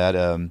out with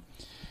that.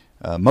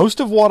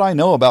 Most of what I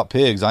know about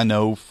pigs, I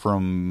know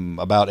from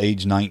about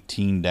age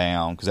 19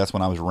 down, because that's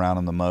when I was around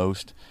them the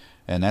most.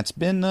 And that's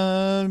been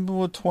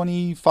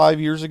 25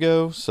 years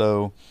ago.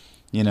 So,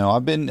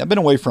 I've been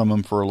away from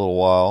them for a little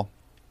while.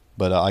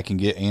 But I can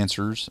get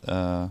answers,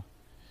 and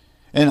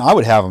I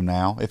would have them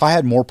now. If I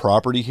had more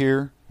property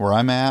here where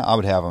I'm at, I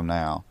would have them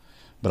now.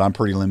 But I'm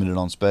pretty limited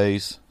on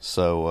space,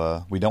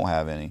 so we don't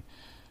have any.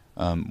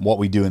 What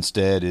we do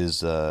instead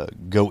is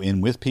go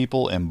in with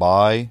people and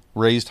buy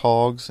raised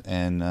hogs,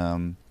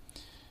 and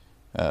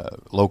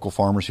local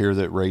farmers here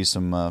that raise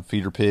some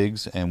feeder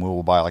pigs, and we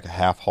will buy like a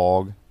half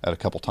hog at a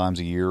couple times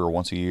a year or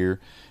once a year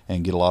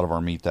and get a lot of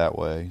our meat that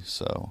way.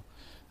 So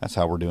that's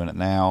how we're doing it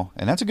now,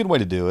 and that's a good way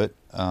to do it.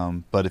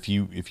 But if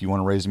you want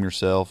to raise them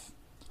yourself,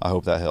 I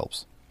hope that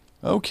helps.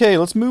 Okay,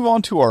 let's move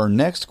on to our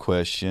next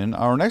question.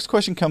 Our next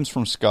question comes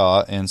from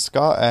Scott, and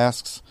Scott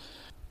asks,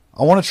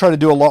 I want to try to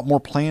do a lot more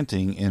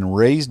planting in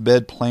raised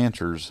bed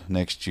planters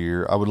next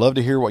year. I would love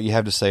to hear what you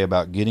have to say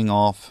about getting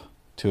off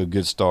to a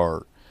good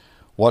start.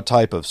 What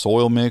type of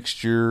soil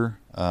mixture,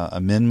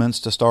 amendments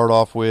to start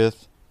off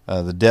with,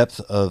 the depth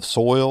of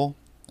soil,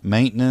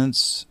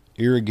 maintenance,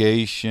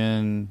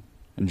 irrigation,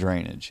 and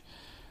drainage.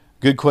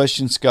 Good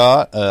question,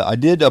 Scott. I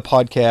did a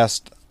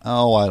podcast,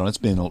 it's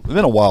been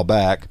a while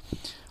back,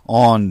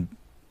 on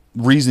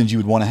reasons you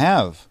would want to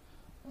have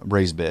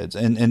raised beds.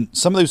 And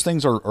some of those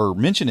things are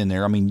mentioned in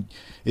there. I mean,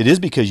 it is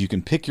because you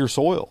can pick your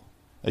soil.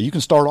 You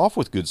can start off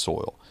with good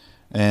soil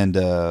and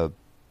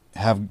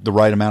have the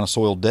right amount of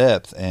soil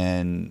depth,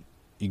 and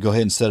you go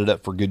ahead and set it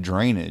up for good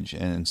drainage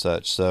and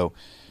such. So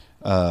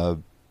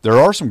there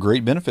are some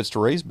great benefits to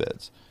raised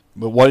beds.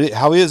 But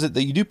how is it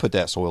that you do put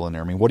that soil in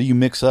there? I mean, what do you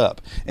mix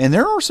up? And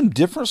there are some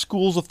different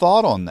schools of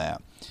thought on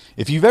that.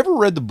 If you've ever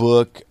read the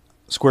book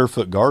Square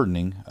Foot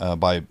Gardening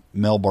by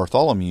Mel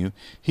Bartholomew,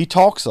 he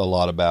talks a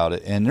lot about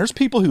it. And there's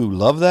people who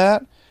love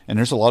that, and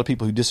there's a lot of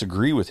people who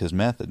disagree with his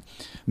method.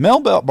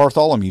 Mel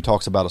Bartholomew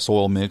talks about a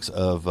soil mix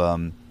of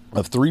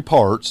 3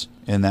 parts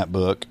in that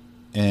book,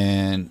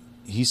 and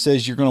he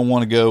says you're going to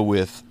want to go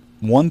with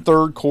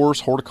 1/3 coarse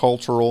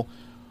horticultural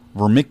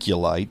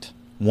vermiculite,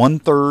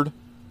 1/3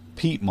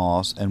 peat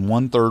moss, and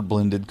 1/3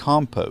 blended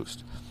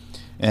compost.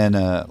 And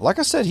like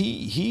I said,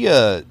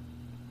 he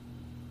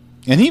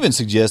even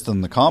suggests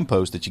in the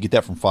compost that you get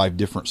that from 5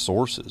 different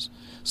sources.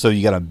 So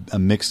you got a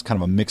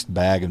mixed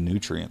bag of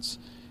nutrients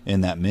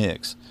in that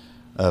mix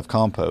of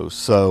compost.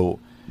 So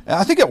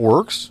I think it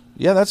works.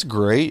 Yeah, that's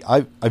great.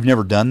 I've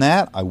never done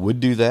that. I would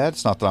do that.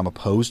 It's not that I'm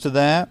opposed to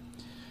that.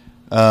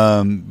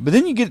 But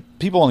then you get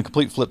people on the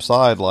complete flip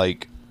side,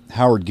 like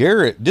Howard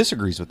Garrett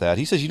disagrees with that.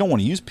 He says you don't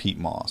want to use peat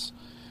moss.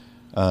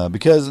 Not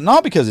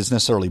because it's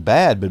necessarily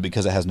bad, but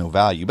because it has no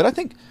value. But I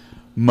think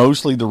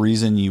mostly the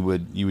reason you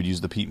would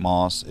use the peat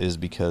moss is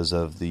because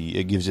of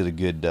it gives it a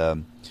good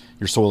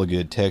your soil a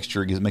good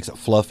texture. It makes it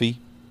fluffy.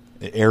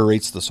 It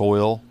aerates the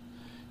soil,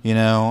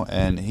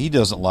 and he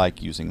doesn't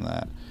like using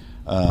that.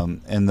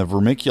 And the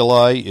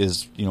vermiculite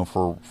is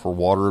for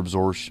water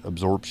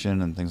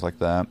absorption and things like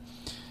that.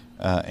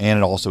 And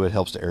it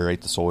helps to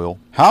aerate the soil.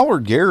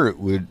 Howard Garrett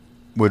would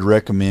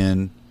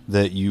recommend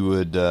that you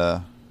would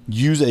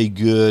use a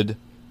good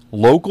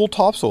local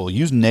topsoil.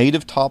 Use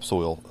native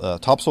topsoil,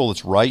 topsoil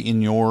that's right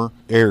in your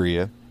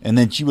area. And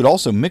then you would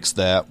also mix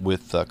that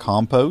with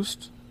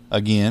compost,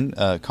 again,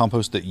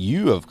 compost that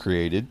you have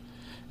created,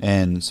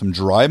 and some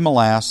dry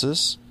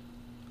molasses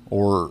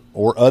or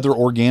other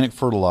organic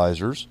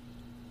fertilizers.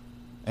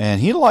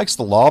 And he likes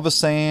the lava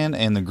sand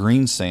and the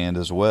green sand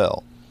as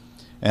well.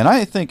 And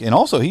I think, and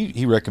also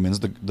he recommends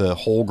the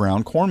whole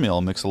ground cornmeal.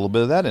 Mix a little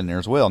bit of that in there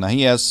as well. Now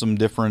he has some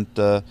different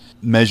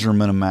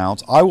measurement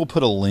amounts. I will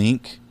put a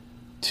link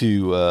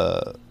to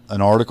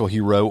an article he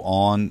wrote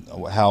on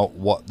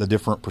what the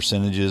different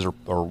percentages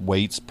or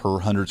weights per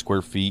 100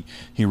 square feet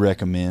he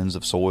recommends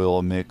of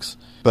soil mix.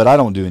 But I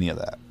don't do any of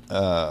that.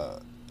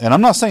 And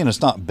I'm not saying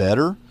it's not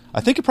better.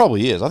 I think it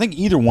probably is. I think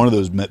either one of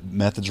those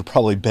methods are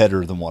probably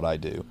better than what I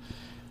do.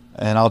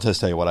 And I'll just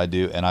tell you what I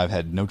do, and I've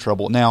had no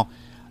trouble. Now,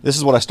 this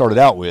is what I started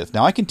out with.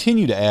 Now, I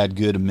continue to add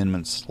good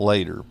amendments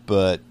later,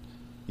 but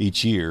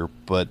each year,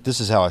 but this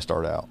is how I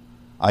start out.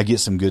 I get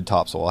some good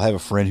topsoil. I have a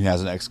friend who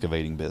has an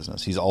excavating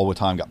business. He's all the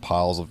time got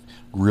piles of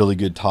really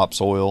good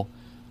topsoil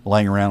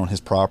laying around on his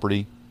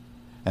property.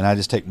 And I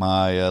just take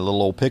my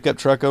little old pickup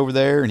truck over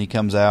there, and he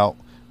comes out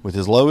with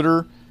his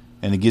loader,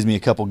 and it gives me a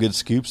couple good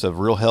scoops of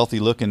real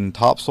healthy-looking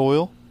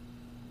topsoil.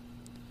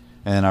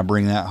 And I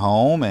bring that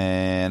home,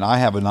 and I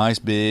have a nice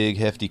big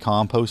hefty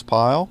compost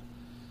pile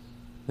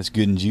that's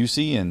good and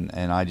juicy, and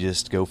I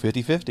just go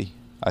 50-50.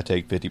 I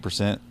take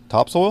 50%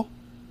 topsoil,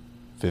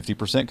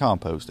 50%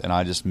 compost, and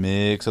I just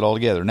mix it all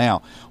together.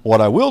 Now,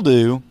 what I will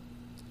do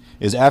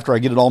is after I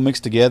get it all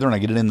mixed together and I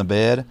get it in the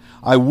bed,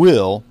 I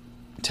will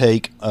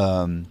take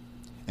and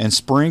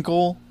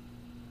sprinkle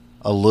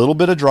a little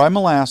bit of dry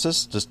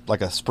molasses, just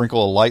like a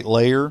sprinkle, a light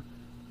layer,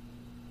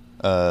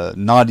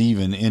 not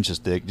even inches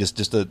thick,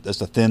 just a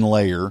thin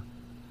layer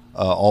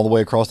all the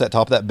way across that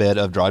top of that bed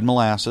of dried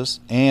molasses.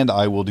 And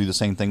I will do the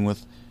same thing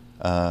with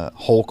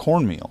whole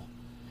cornmeal.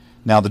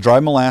 Now, the dry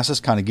molasses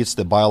kind of gets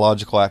the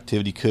biological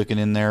activity cooking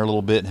in there a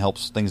little bit and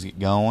helps things get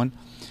going.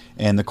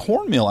 And the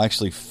cornmeal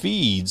actually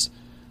feeds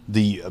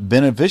the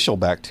beneficial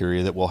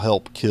bacteria that will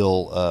help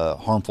kill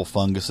harmful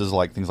funguses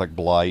like things like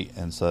blight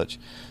and such.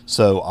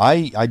 So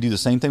I do the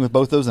same thing with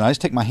both those, and I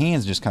just take my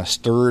hands and just kind of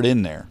stir it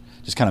in there.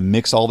 Just kind of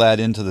mix all that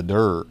into the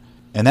dirt.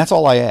 And that's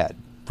all I add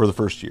for the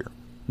first year.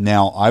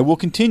 Now, I will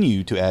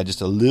continue to add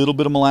just a little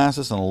bit of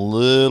molasses and a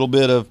little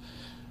bit of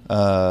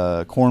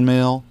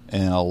cornmeal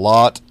and a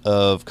lot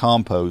of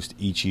compost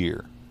each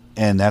year.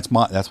 And that's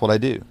what I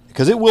do.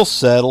 Because it will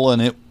settle,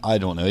 and it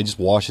just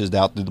washes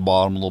out through the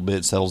bottom a little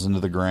bit, settles into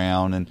the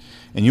ground, and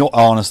you'll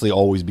honestly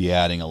always be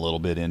adding a little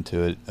bit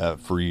into it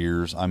for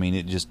years. I mean,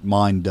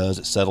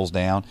 it settles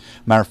down.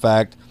 Matter of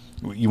fact,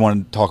 you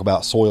want to talk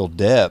about soil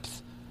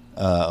depth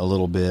a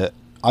little bit.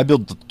 I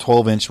build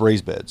 12-inch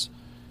raised beds,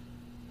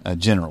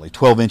 generally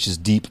 12 inches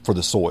deep for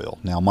the soil.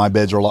 Now, my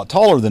beds are a lot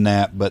taller than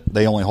that, but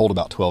they only hold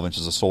about 12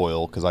 inches of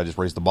soil because I just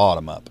raise the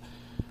bottom up,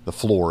 the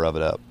floor of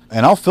it up.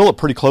 And I'll fill it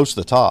pretty close to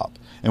the top.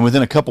 And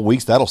within a couple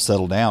weeks, that'll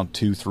settle down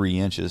 2-3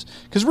 inches.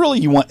 Because really,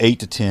 you want 8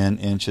 to 10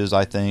 inches,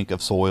 I think,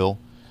 of soil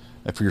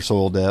for your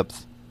soil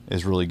depth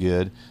is really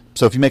good.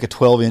 So if you make a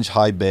 12-inch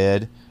high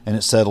bed and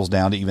it settles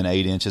down to even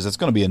 8 inches, it's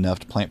going to be enough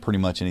to plant pretty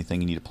much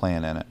anything you need to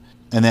plant in it.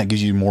 And that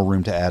gives you more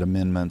room to add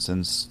amendments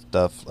and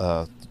stuff,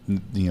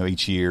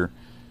 each year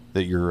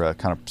that you're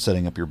kind of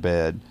setting up your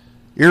bed.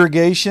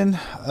 Irrigation,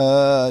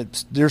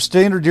 there's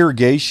standard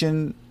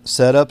irrigation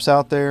setups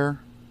out there.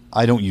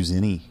 I don't use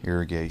any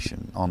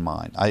irrigation on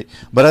mine.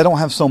 But I don't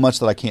have so much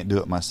that I can't do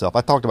it myself.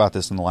 I talked about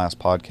this in the last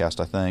podcast,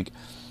 I think.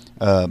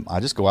 I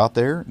just go out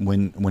there.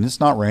 When it's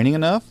not raining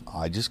enough,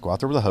 I just go out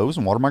there with a hose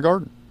and water my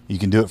garden. You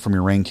can do it from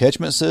your rain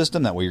catchment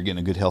system. That way you're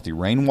getting a good, healthy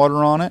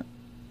rainwater on it.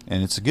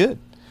 And it's good.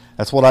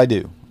 That's what I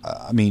do.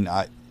 I mean,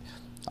 I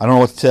don't know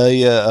what to tell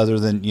you other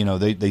than,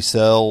 they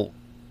sell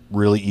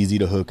really easy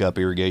to hook up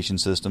irrigation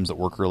systems that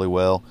work really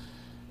well.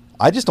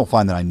 I just don't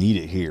find that I need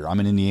it here. I'm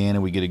in Indiana.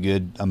 We get a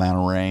good amount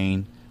of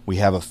rain. We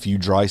have a few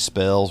dry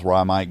spells where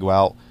I might go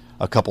out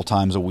a couple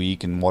times a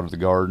week and water the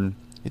garden.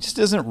 It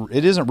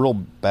isn't real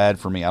bad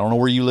for me. I don't know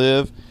where you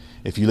live.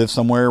 If you live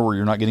somewhere where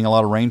you're not getting a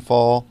lot of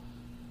rainfall,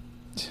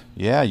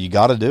 yeah, you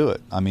got to do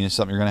it. I mean, it's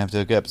something you're going to have to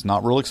hook up. It's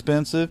not real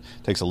expensive.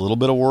 It takes a little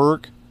bit of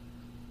work.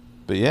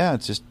 But yeah,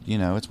 it's just,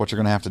 it's what you're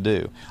going to have to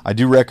do. I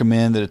do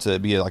recommend that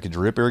it be like a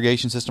drip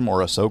irrigation system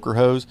or a soaker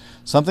hose.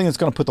 Something that's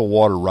going to put the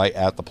water right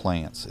at the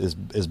plants is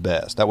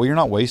best. That way you're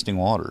not wasting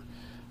water.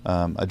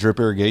 A drip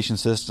irrigation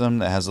system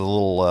that has the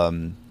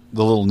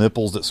little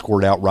nipples that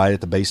squirt out right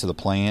at the base of the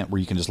plant, where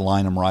you can just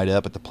line them right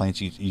up at the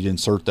plants. You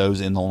insert those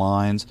in the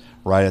lines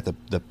right at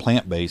the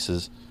plant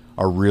bases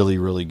are really,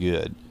 really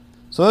good.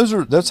 So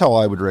that's how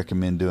I would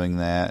recommend doing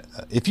that.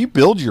 If you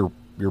build your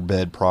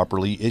bed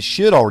properly, it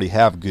should already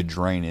have good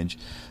drainage.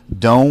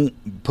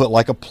 Don't put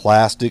like a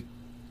plastic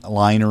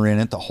liner in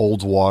it that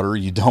holds water.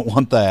 You don't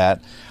want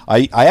that.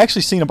 I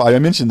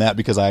mentioned that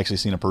because I actually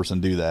seen a person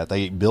do that.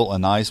 They built a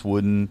nice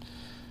wooden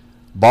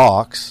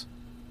box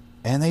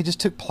and they just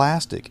took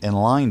plastic and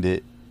lined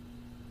it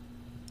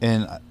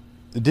and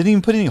didn't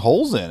even put any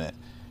holes in it.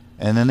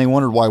 and then they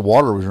wondered why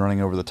water was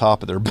running over the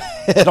top of their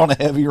bed on a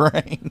heavy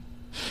rain.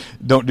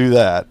 Don't do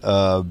that.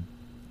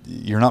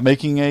 You're not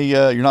making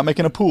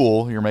a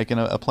pool. You're making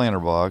a planter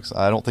box.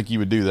 I don't think you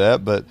would do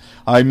that, but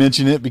I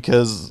mention it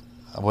because,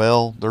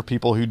 well, there are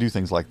people who do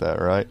things like that,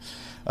 right?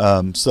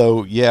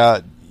 So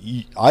yeah,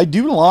 I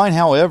do line.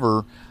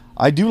 However,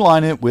 I do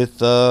line it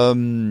with.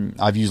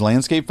 I've used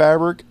landscape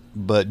fabric,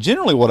 but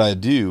generally what I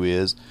do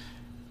is,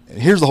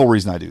 here's the whole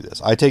reason I do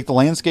this. I take the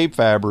landscape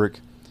fabric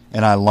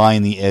and I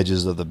line the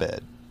edges of the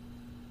bed,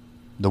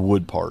 the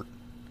wood part.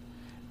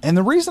 And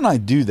the reason I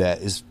do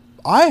that is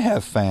I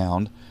have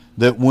found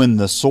that when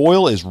the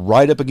soil is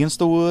right up against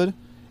the wood,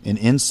 and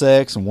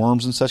insects and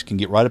worms and such can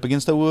get right up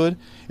against the wood,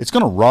 it's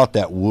going to rot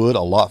that wood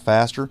a lot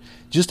faster.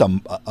 Just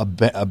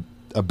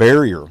a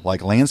barrier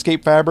like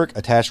landscape fabric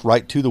attached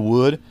right to the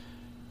wood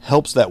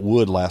helps that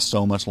wood last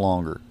so much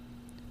longer.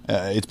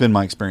 It's been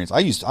my experience.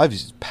 I've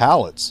used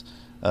pallets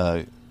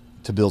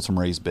to build some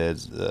raised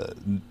beds,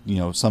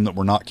 some that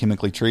were not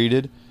chemically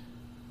treated,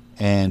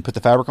 and put the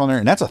fabric on there.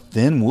 And that's a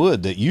thin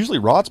wood that usually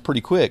rots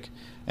pretty quick.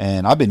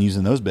 And I've been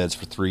using those beds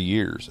for 3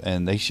 years,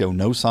 and they show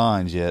no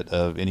signs yet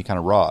of any kind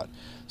of rot.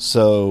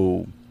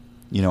 So,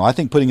 I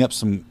think putting up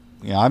some,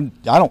 I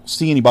don't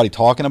see anybody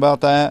talking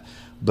about that,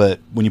 but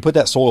when you put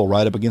that soil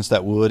right up against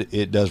that wood,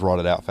 it does rot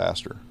it out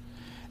faster.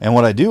 And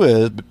what I do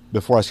is,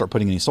 before I start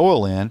putting any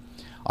soil in,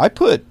 I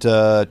put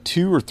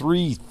 2 or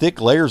 3 thick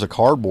layers of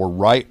cardboard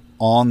right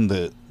on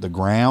the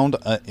ground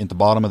at the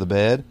bottom of the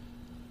bed,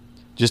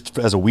 just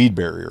as a weed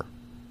barrier.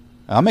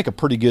 And I make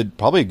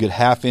probably a good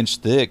half-inch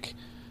thick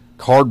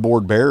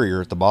cardboard barrier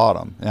at the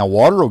bottom. Now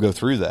water will go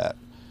through that,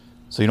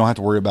 so you don't have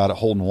to worry about it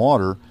holding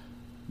water,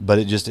 but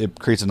it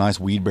creates a nice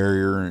weed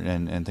barrier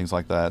and things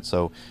like that.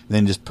 So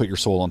then just put your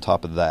soil on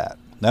top of that.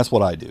 That's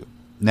what I do.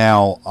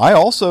 Now I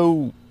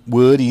also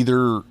would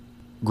either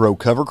grow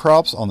cover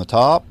crops on the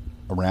top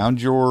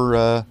around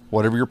your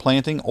whatever you're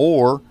planting,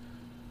 or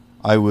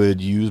I would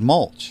use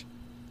mulch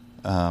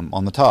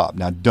on the top.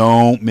 Now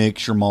don't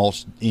mix your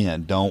mulch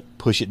in. Don't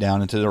push it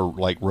down into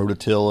like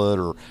rototill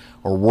it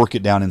or work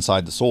it down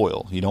inside the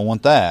soil. You don't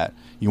want that.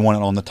 You want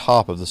it on the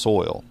top of the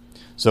soil.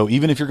 So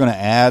even if you're going to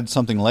add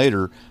something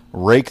later,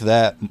 rake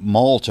that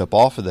mulch up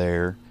off of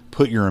there,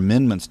 put your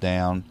amendments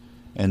down,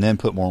 and then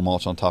put more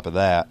mulch on top of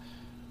that.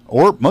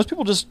 Or most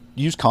people just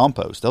use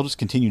compost. They'll just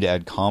continue to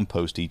add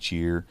compost each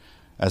year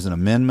as an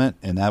amendment,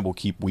 and that will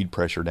keep weed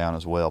pressure down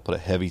as well. Put a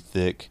heavy,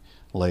 thick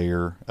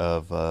layer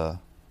of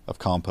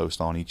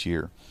compost on each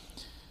year.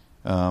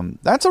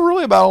 That's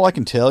really about all I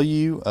can tell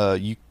you.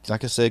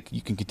 Like I said,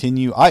 you can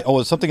continue.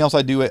 Something else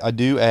I do. I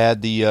do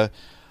add the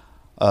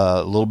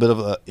little bit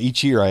of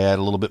each year. I add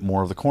a little bit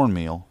more of the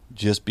cornmeal,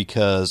 just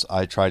because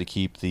I try to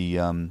keep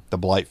the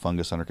blight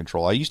fungus under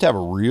control. I used to have a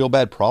real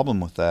bad problem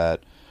with that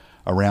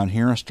around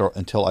here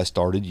until I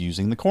started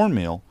using the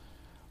cornmeal,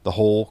 the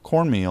whole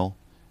cornmeal,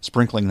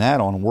 sprinkling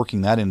that on and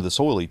working that into the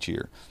soil each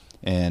year.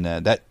 And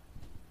that,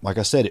 like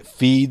I said, it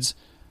feeds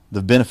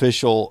the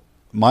beneficial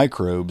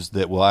microbes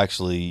that will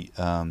actually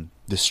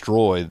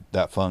destroy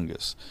that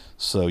fungus.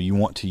 So you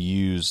want to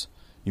use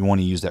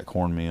that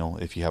cornmeal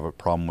if you have a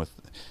problem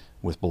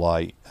with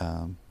blight,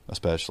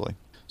 especially.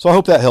 So I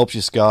hope that helps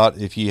you, Scott.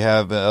 If you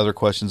have other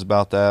questions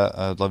about that,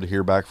 I'd love to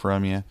hear back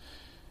from you.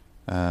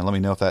 Let me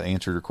know if that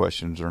answered your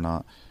questions or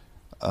not.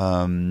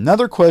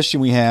 Another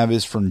question we have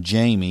is from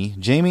Jamie.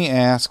 Jamie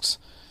asks,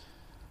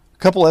 a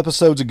couple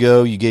episodes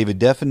ago you gave a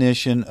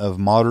definition of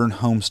modern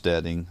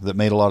homesteading that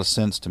made a lot of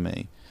sense to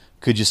me.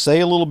 Could you say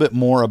a little bit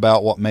more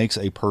about what makes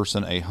a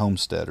person a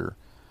homesteader?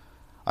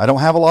 I don't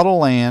have a lot of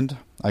land.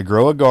 I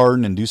grow a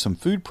garden and do some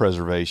food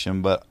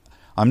preservation, but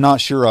I'm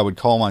not sure I would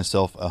call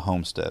myself a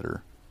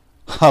homesteader.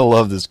 I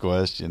love this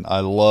question.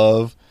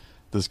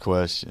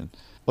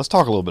 Let's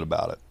talk a little bit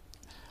about it.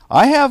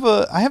 I have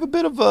a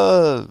bit of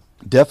a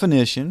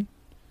definition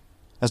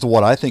as to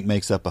what I think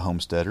makes up a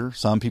homesteader.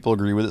 Some people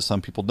agree with it,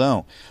 some people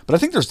don't. But I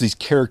think there's these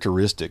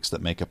characteristics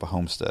that make up a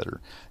homesteader.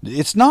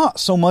 It's not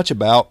so much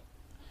about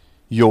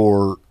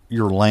your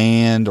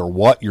land or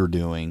what you're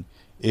doing.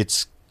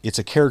 It's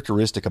a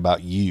characteristic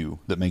about you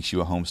that makes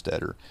you a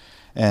homesteader.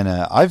 And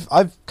I've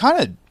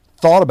kind of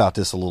thought about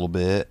this a little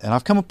bit, and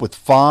I've come up with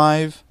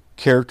 5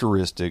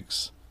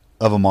 characteristics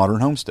of a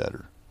modern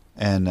homesteader.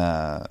 And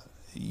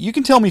you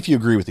can tell me if you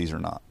agree with these or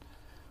not.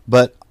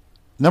 But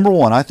number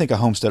 1, I think a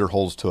homesteader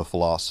holds to a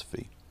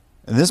philosophy.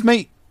 And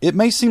it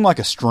may seem like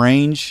a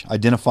strange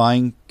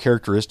identifying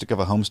characteristic of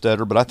a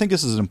homesteader, but I think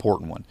this is an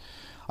important one.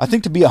 I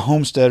think to be a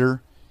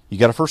homesteader, you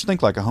got to first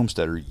think like a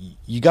homesteader.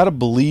 You got to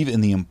believe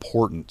in the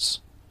importance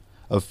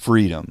of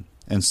freedom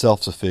and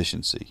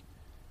self-sufficiency.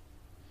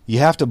 You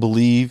have to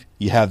believe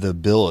you have the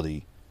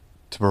ability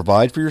to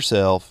provide for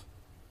yourself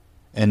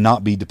and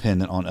not be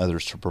dependent on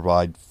others to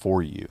provide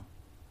for you.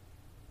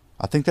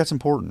 I think that's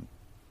important.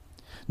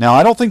 Now,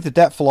 I don't think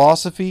that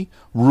philosophy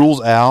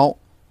rules out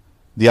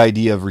the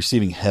idea of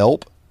receiving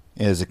help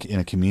in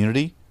a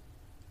community,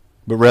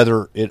 but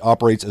rather it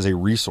operates as a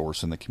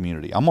resource in the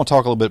community. I'm going to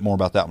talk a little bit more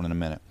about that one in a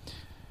minute.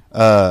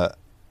 A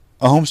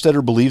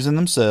homesteader believes in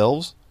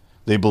themselves.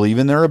 They believe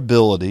in their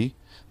ability.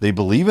 They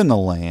believe in the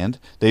land.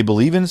 They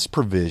believe in its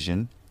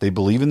provision. They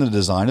believe in the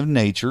design of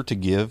nature to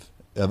give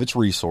of its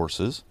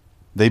resources.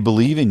 They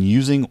believe in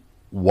using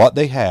what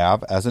they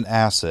have as an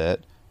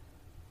asset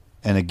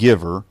and a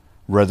giver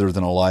rather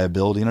than a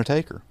liability and a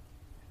taker.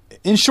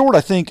 In short,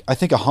 I think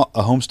a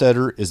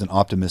homesteader is an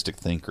optimistic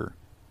thinker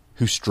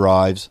who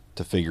strives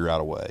to figure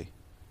out a way.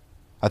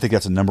 I think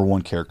that's a number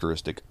one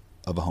characteristic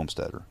of a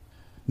homesteader.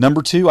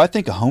 Number two, I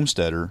think a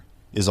homesteader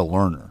is a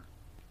learner.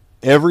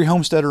 Every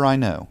homesteader I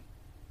know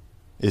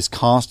is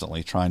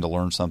constantly trying to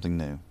learn something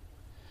new.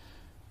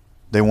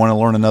 They want to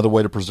learn another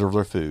way to preserve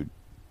their food.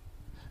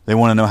 They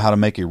want to know how to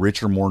make a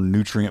richer, more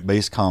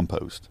nutrient-based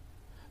compost.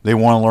 They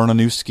want to learn a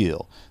new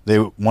skill. They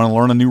want to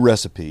learn a new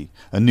recipe,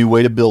 a new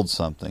way to build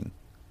something.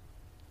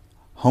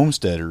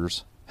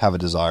 Homesteaders have a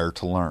desire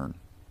to learn.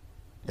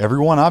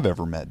 Everyone I've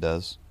ever met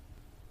does.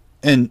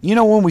 And,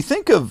 when we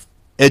think of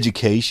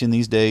education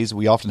these days,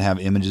 we often have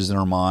images in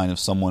our mind of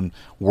someone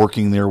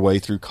working their way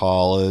through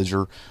college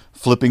or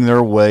flipping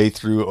their way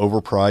through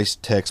overpriced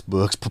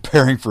textbooks,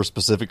 preparing for a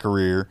specific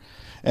career.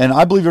 And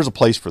I believe there's a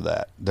place for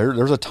that.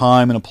 There's a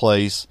time and a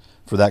place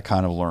for that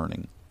kind of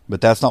learning.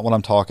 But that's not what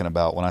I'm talking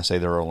about when I say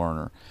they're a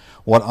learner.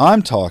 What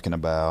I'm talking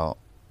about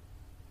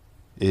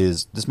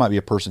is this might be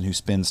a person who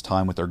spends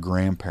time with their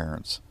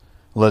grandparents,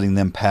 letting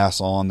them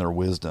pass on their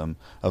wisdom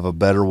of a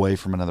better way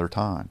from another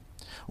time.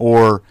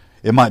 Or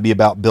it might be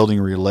about building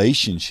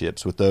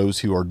relationships with those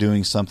who are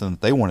doing something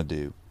that they want to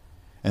do,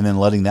 and then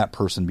letting that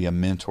person be a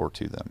mentor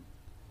to them.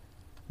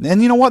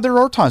 And you know what? There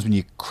are times when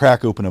you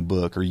crack open a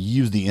book or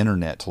use the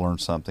internet to learn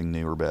something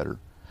new or better.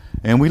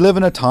 And we live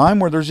in a time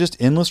where there's just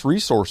endless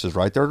resources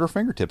right there at our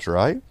fingertips,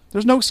 right?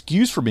 There's no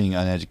excuse for being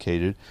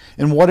uneducated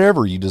in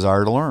whatever you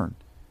desire to learn.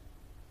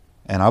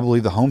 And I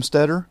believe the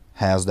homesteader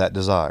has that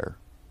desire.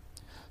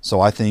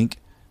 So I think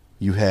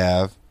you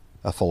have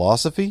a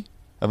philosophy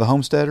of a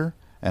homesteader,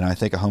 and I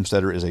think a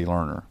homesteader is a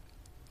learner.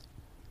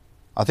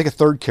 I think a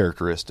third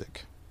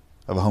characteristic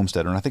of a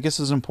homesteader, and I think this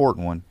is an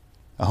important one,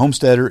 a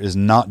homesteader is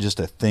not just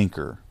a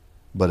thinker,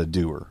 but a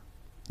doer.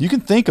 You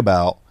can think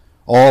about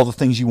all the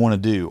things you want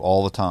to do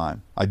all the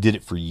time. I did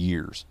it for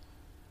years.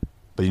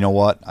 But you know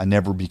what? I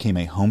never became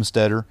a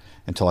homesteader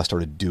until I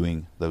started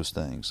doing those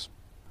things.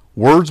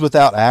 Words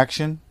without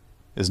action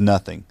is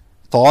nothing.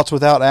 Thoughts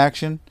without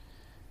action,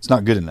 it's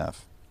not good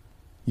enough.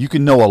 You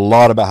can know a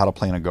lot about how to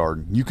plant a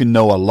garden. You can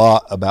know a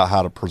lot about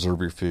how to preserve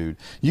your food.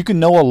 You can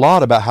know a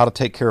lot about how to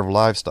take care of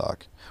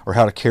livestock or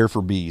how to care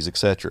for bees,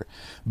 etc.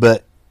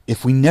 But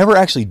if we never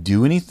actually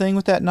do anything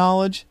with that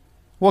knowledge,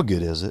 what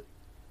good is it?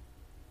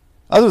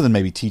 Other than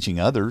maybe teaching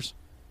others,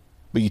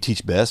 but you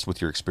teach best with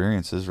your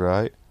experiences,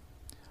 right?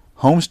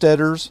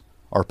 Homesteaders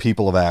are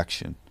people of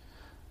action.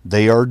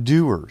 They are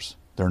doers.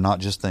 They're not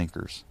just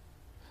thinkers.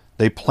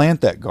 They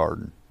plant that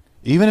garden.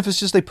 Even if it's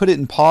just they put it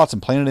in pots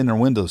and plant it in their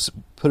windows,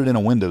 put it in a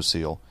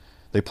windowsill,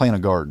 they plant a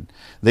garden.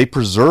 They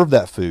preserve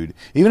that food,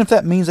 even if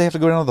that means they have to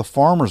go down to the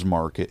farmer's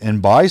market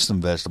and buy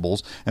some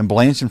vegetables and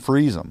blanch and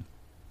freeze them,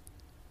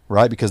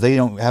 right? Because they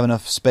don't have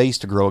enough space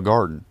to grow a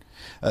garden.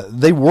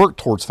 They work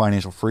towards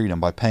financial freedom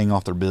by paying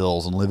off their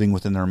bills and living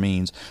within their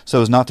means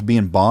so as not to be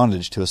in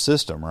bondage to a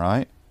system,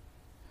 right?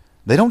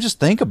 They don't just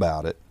think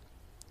about it,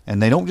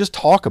 and they don't just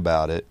talk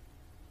about it.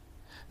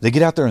 They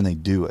get out there and they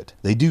do it.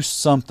 They do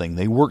something.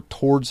 They work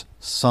towards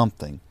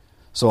something.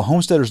 So a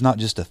homesteader is not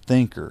just a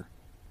thinker.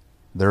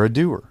 They're a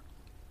doer.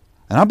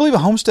 And I believe a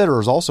homesteader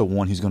is also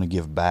one who's going to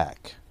give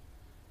back.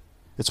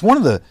 It's one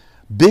of the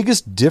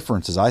biggest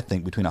differences, I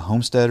think, between a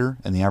homesteader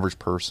and the average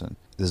person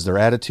is their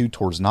attitude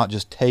towards not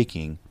just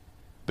taking,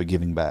 but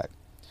giving back.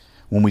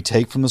 When we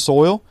take from the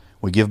soil,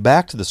 we give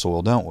back to the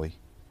soil, don't we?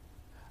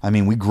 I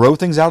mean, we grow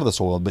things out of the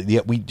soil, but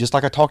yet we, just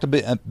like I talked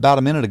about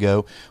a minute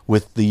ago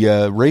with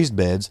the raised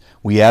beds,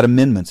 we add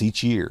amendments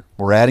each year.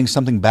 We're adding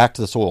something back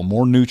to the soil,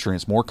 more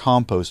nutrients, more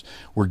compost.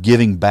 We're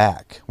giving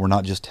back. We're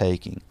not just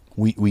taking.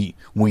 When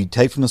we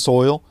take from the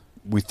soil,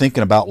 we're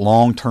thinking about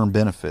long-term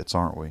benefits,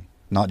 aren't we?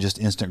 Not just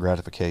instant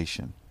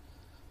gratification.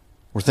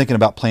 We're thinking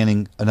about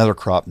planting another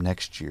crop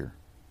next year.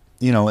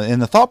 You know,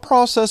 and the thought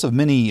process of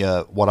many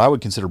what I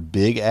would consider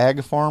big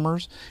ag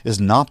farmers is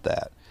not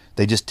that.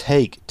 They just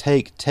take,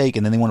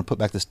 and then they want to put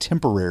back this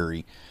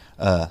temporary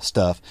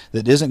stuff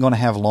that isn't going to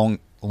have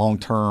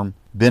long-term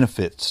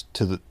benefits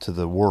to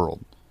the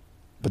world.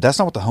 But that's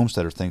not what the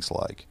homesteader thinks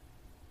like.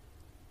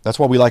 That's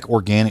why we like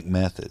organic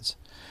methods.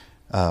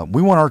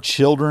 We want our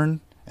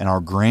children and our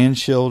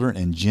grandchildren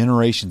and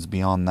generations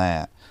beyond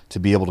that to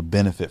be able to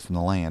benefit from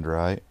the land,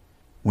 right?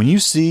 When you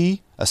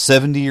see a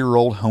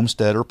 70-year-old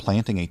homesteader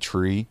planting a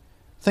tree,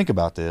 think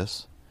about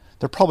this.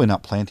 They're probably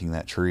not planting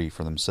that tree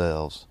for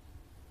themselves.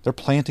 They're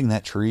planting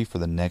that tree for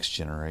the next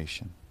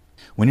generation.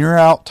 When you're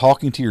out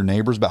talking to your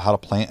neighbors about how to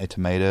plant a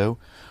tomato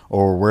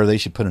or where they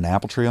should put an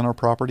apple tree on their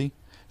property,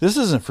 this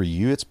isn't for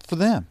you, it's for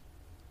them.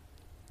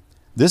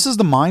 This is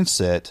the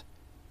mindset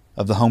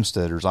of the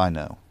homesteaders I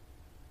know.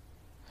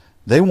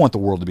 They want the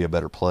world to be a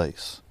better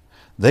place.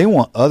 They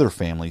want other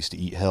families to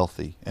eat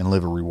healthy and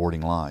live a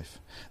rewarding life.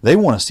 They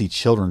want to see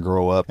children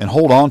grow up and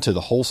hold on to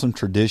the wholesome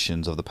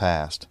traditions of the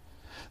past.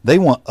 They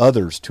want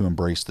others to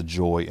embrace the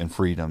joy and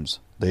freedoms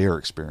they are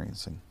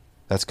experiencing.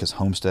 That's because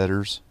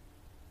homesteaders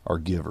are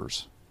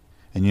givers.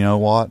 And you know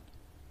what?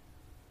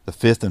 The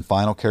fifth and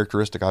final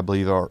characteristic I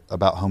believe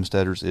about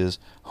homesteaders is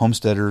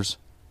homesteaders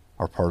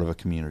are part of a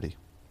community.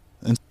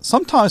 And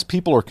sometimes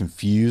people are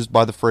confused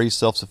by the phrase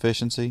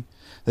self-sufficiency.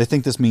 They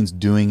think this means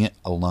doing it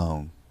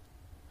alone.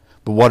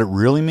 But what it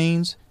really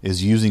means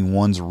is using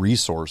one's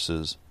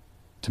resources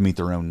to meet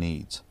their own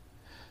needs.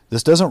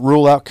 This doesn't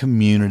rule out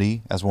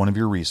community as one of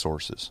your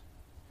resources.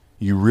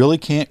 You really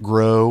can't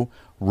grow,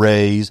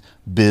 raise,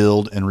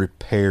 build, and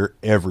repair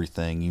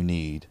everything you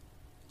need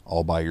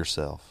all by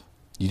yourself.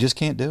 You just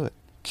can't do it.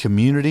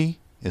 Community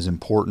is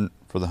important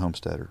for the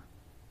homesteader.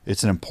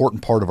 It's an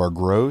important part of our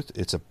growth.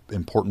 It's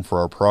important for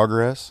our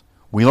progress.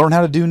 We learn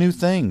how to do new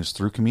things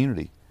through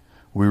community.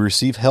 We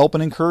receive help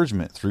and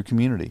encouragement through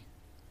community.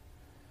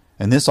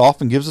 And this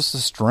often gives us the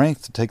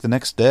strength to take the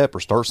next step or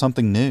start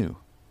something new.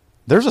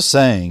 There's a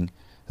saying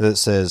that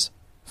says,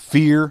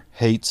 fear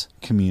hates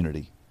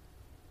community.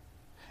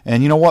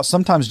 And you know what?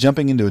 Sometimes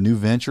jumping into a new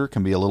venture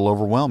can be a little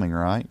overwhelming,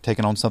 right?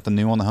 Taking on something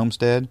new on the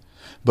homestead.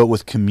 But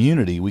with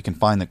community, we can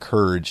find the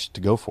courage to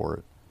go for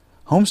it.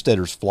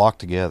 Homesteaders flock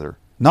together,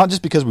 not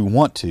just because we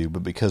want to,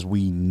 but because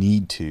we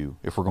need to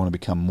if we're going to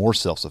become more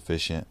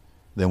self-sufficient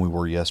than we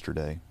were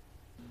yesterday.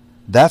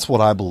 That's what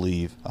I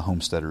believe a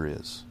homesteader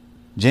is.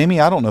 Jamie,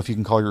 I don't know if you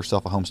can call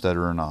yourself a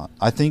homesteader or not.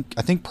 I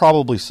think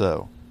probably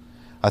so.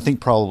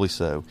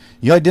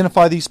 You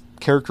identify these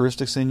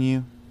characteristics in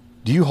you?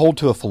 Do you hold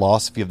to a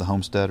philosophy of the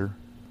homesteader,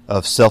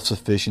 of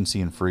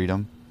self-sufficiency and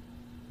freedom?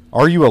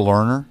 Are you a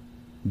learner?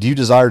 Do you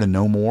desire to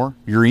know more?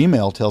 Your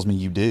email tells me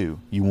you do.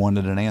 You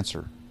wanted an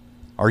answer.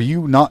 Are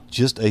you not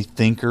just a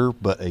thinker,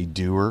 but a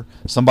doer?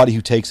 Somebody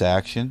who takes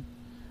action?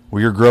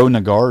 Well, you're growing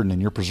a garden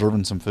and you're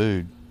preserving some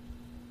food.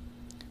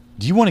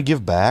 Do you want to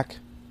give back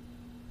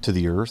to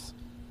the earth?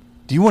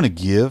 Do you want to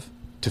give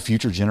to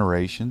future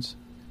generations?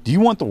 Do you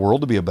want the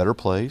world to be a better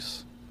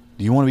place?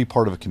 Do you want to be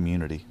part of a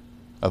community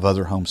of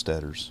other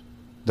homesteaders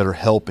that are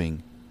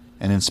helping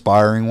and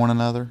inspiring one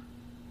another?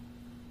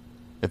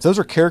 If those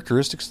are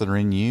characteristics that are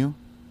in you,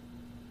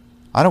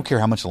 I don't care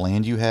how much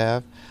land you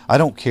have. I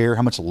don't care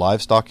how much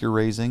livestock you're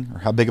raising or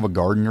how big of a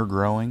garden you're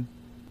growing.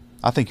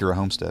 I think you're a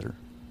homesteader.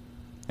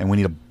 And we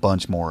need a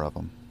bunch more of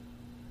them.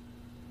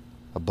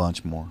 A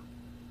bunch more.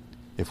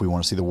 If we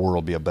want to see the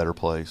world be a better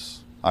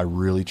place. I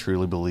really,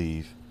 truly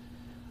believe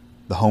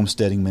the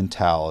homesteading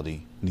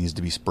mentality needs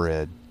to be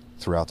spread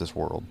throughout this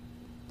world.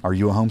 Are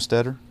you a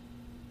homesteader?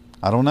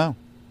 I don't know.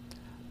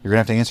 You're going to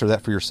have to answer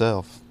that for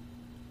yourself.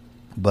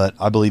 But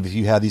I believe if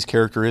you have these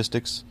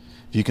characteristics,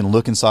 if you can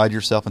look inside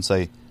yourself and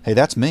say, hey,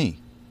 that's me.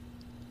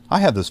 I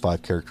have those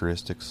 5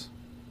 characteristics.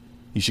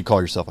 You should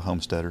call yourself a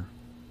homesteader.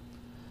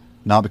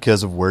 Not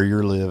because of where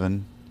you're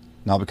living,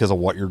 not because of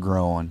what you're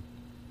growing,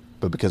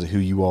 but because of who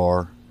you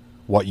are,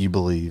 what you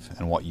believe,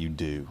 and what you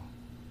do.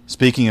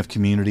 Speaking of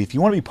community, if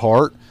you want to be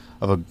part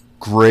of a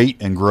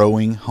great and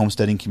growing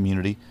homesteading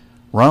community,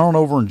 run on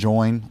over and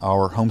join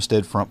our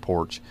Homestead Front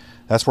Porch.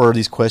 That's where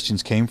these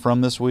questions came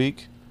from this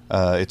week.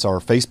 It's our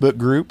Facebook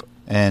group,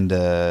 and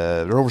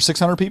there are over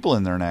 600 people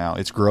in there now.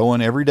 It's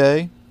growing every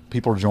day.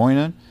 People are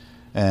joining,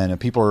 and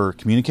people are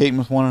communicating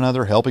with one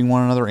another, helping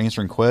one another,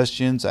 answering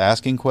questions,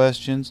 asking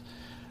questions.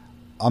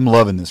 I'm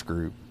loving this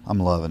group. I'm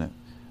loving it,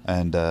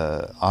 and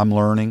I'm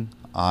learning.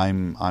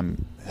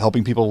 I'm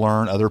helping people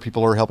learn. Other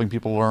people are helping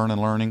people learn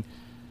and learning.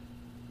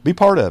 Be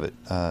part of it.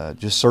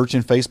 Just search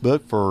in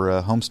Facebook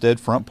for Homestead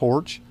Front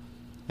Porch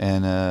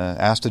and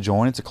ask to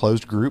join. It's a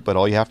closed group, but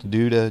all you have to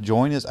do to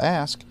join is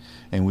ask,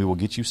 and we will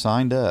get you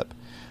signed up.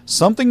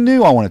 Something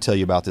new I want to tell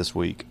you about this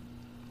week.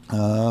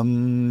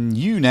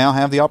 You now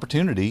have the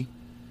opportunity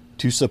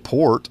to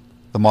support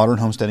the Modern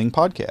Homesteading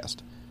Podcast.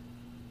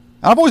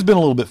 I've always been a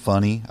little bit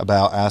funny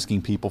about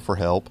asking people for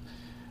help,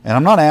 and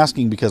I'm not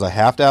asking because I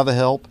have to have the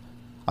help.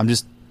 I'm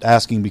just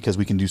asking because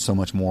we can do so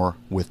much more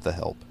with the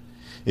help.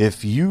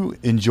 If you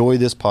enjoy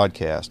this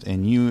podcast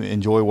and you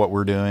enjoy what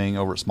we're doing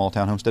over at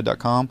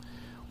smalltownhomestead.com,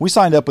 we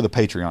signed up with a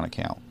Patreon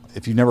account.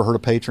 If you've never heard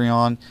of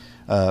Patreon,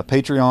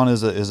 Patreon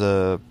is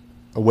a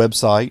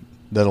website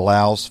that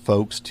allows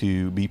folks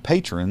to be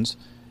patrons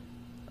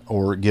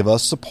or give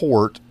us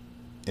support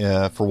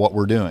for what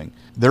we're doing.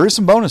 There is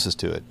some bonuses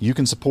to it. You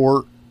can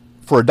support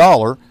for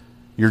 $1.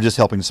 You're just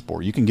helping to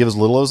support. You can give as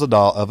little as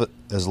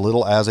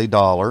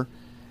 $1,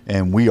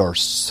 and we are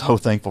so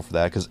thankful for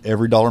that because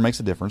every dollar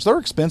makes a difference. There are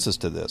expenses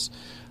to this.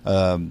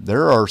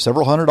 There are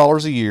several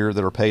 $100s a year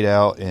that are paid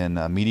out in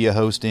media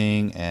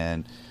hosting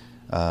and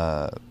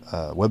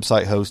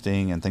website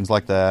hosting and things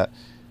like that.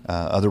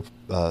 Other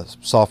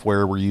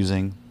software we're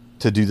using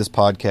to do this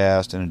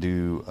podcast and to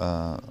do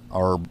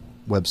our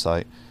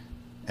website.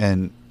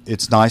 And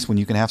it's nice when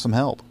you can have some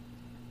help.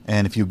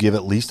 And if you give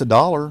at least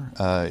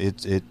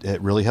 $1,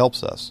 it really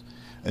helps us.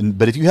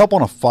 But if you help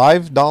on a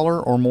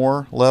 $5 or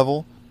more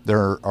level,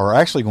 there are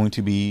actually going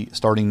to be,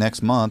 starting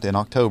next month in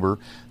October,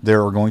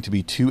 there are going to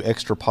be 2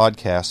 extra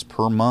podcasts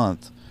per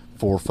month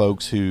for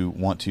folks who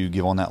want to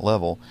give on that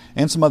level,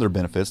 and some other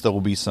benefits. There will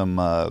be some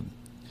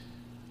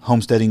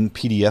homesteading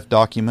PDF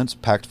documents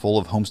packed full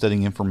of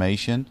homesteading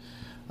information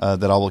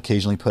that I will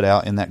occasionally put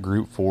out in that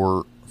group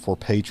for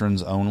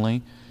patrons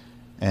only.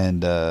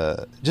 And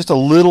just a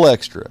little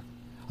extra.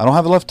 I don't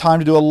have enough time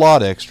to do a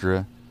lot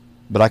extra,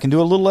 but I can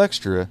do a little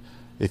extra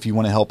if you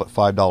want to help at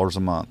 $5 a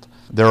month.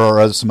 There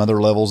are some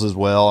other levels as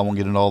well. I won't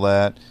get into all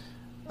that.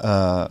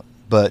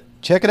 But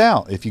check it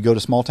out. If you go to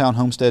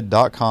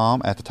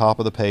smalltownhomestead.com, at the top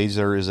of the page,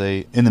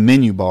 in the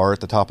menu bar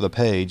at the top of the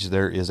page,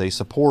 there is a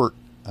support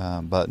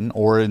button,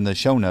 or in the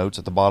show notes,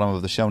 at the bottom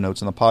of the show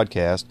notes in the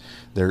podcast,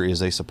 there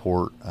is a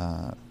support,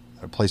 a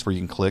place where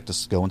you can click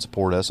to go and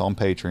support us on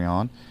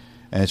Patreon.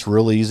 And it's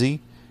real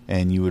easy,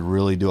 and you would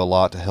really do a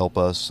lot to help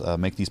us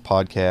make these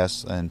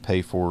podcasts and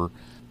pay for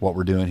what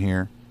we're doing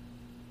here.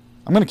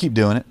 I'm going to keep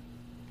doing it.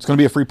 It's going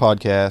to be a free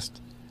podcast.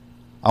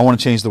 I want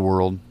to change the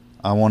world.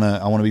 I want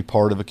to be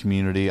part of a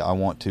community. I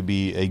want to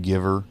be a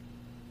giver,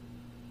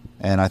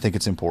 and I think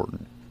it's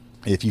important.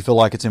 If you feel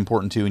like it's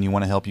important too and you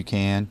want to help, you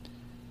can.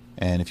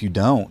 And if you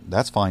don't,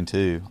 that's fine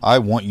too. I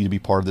want you to be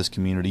part of this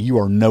community. You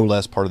are no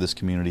less part of this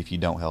community if you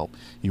don't help.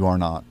 You are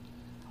not.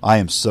 I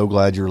am so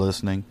glad you're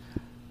listening.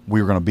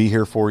 We're going to be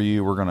here for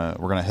you. We're going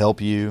to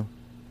help you,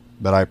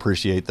 but I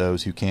appreciate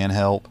those who can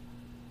help.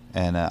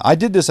 And I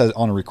did this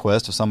on a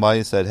request of somebody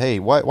who said, "Hey,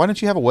 why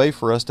don't you have a way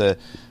for us to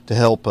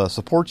help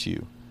support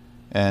you?"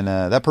 And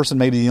that person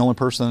may be the only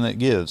person that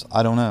gives.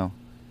 I don't know.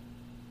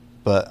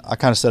 But I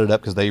kind of set it up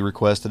because they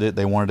requested it.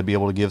 They wanted to be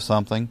able to give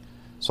something.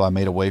 So I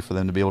made a way for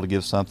them to be able to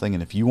give something.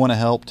 And if you want to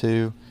help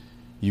too,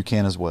 you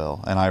can as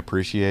well. And I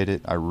appreciate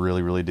it. I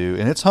really, really do.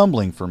 And it's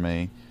humbling for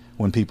me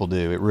when people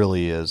do. It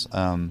really is.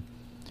 I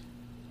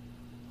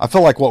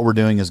feel like what we're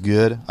doing is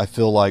good. I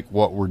feel like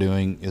what we're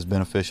doing is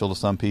beneficial to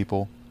some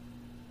people.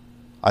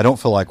 I don't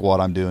feel like what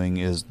I'm doing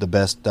is the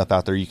best stuff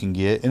out there you can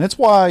get. And it's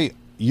why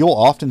you'll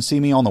often see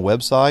me on the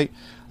website.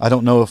 I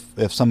don't know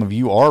if some of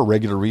you are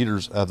regular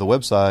readers of the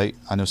website.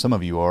 I know some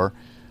of you are.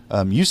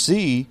 You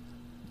see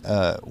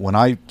when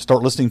I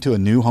start listening to a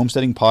new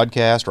homesteading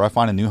podcast or I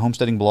find a new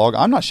homesteading blog,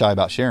 I'm not shy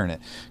about sharing it.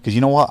 Because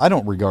you know what? I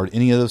don't regard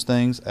any of those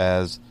things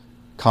as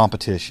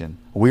competition.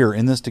 We are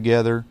in this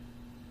together.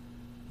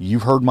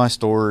 You've heard my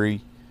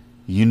story.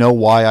 You know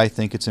why I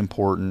think it's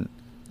important.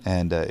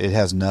 And it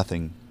has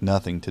nothing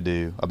to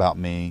do about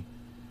me.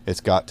 It's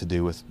got to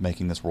do with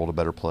making this world a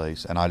better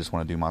place, and I just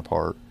want to do my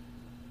part.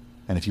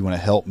 And if you want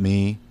to help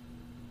me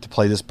to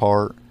play this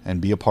part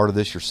and be a part of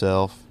this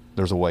yourself,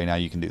 there's a way now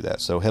you can do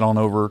that. So head on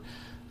over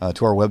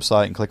to our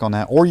website and click on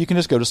that, or you can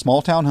just go to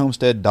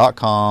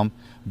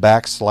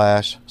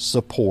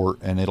smalltownhomestead.com/support,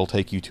 and it'll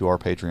take you to our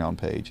Patreon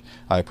page.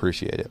 I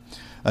appreciate it.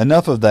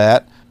 Enough of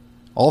that.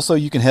 Also,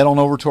 you can head on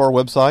over to our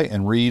website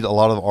and read a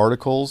lot of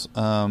articles.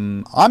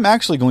 I'm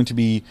actually going to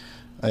be...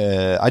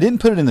 I didn't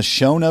put it in the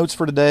show notes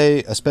for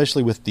today,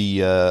 especially with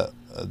the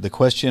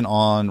question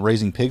on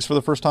raising pigs for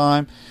the first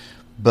time.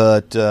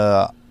 But,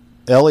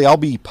 Ellie, I'll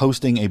be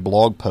posting a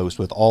blog post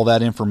with all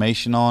that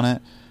information on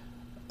it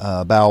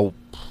about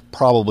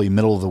probably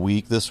middle of the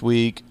week this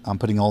week. I'm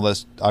putting all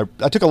this... I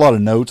took a lot of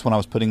notes when I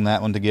was putting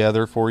that one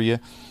together for you,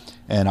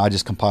 and I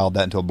just compiled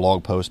that into a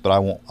blog post.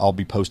 But I'll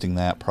be posting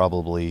that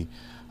probably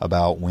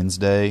about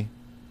Wednesday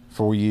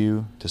for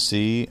you to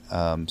see.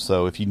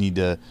 So if you need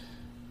to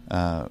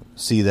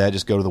see that,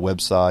 just go to the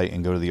website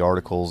and go to the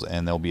articles,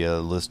 and there'll be a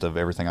list of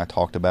everything I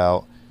talked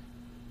about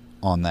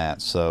on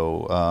that.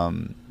 So,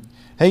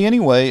 hey,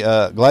 anyway,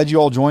 glad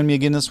you all joined me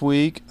again this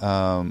week.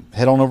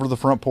 Head on over to the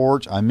front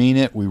porch. I mean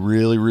it. We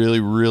really, really,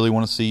 really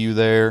want to see you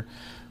there.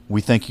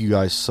 We thank you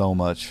guys so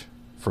much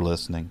for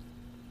listening.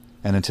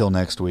 And until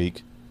next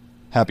week,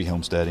 happy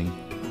homesteading.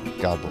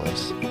 God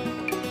bless.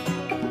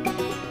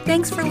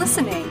 Thanks for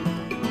listening.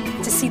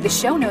 To see the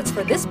show notes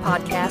for this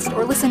podcast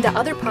or listen to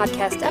other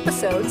podcast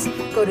episodes,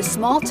 go to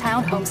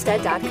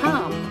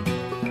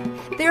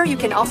smalltownhomestead.com. There you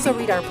can also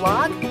read our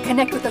blog,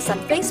 connect with us on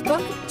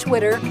Facebook,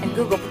 Twitter, and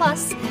Google+,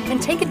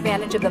 and take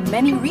advantage of the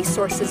many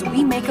resources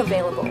we make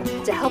available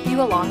to help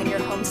you along in your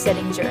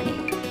homesteading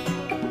journey.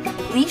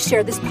 Please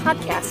share this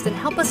podcast and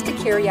help us to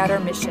carry out our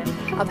mission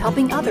of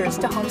helping others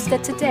to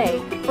homestead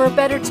today for a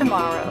better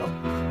tomorrow.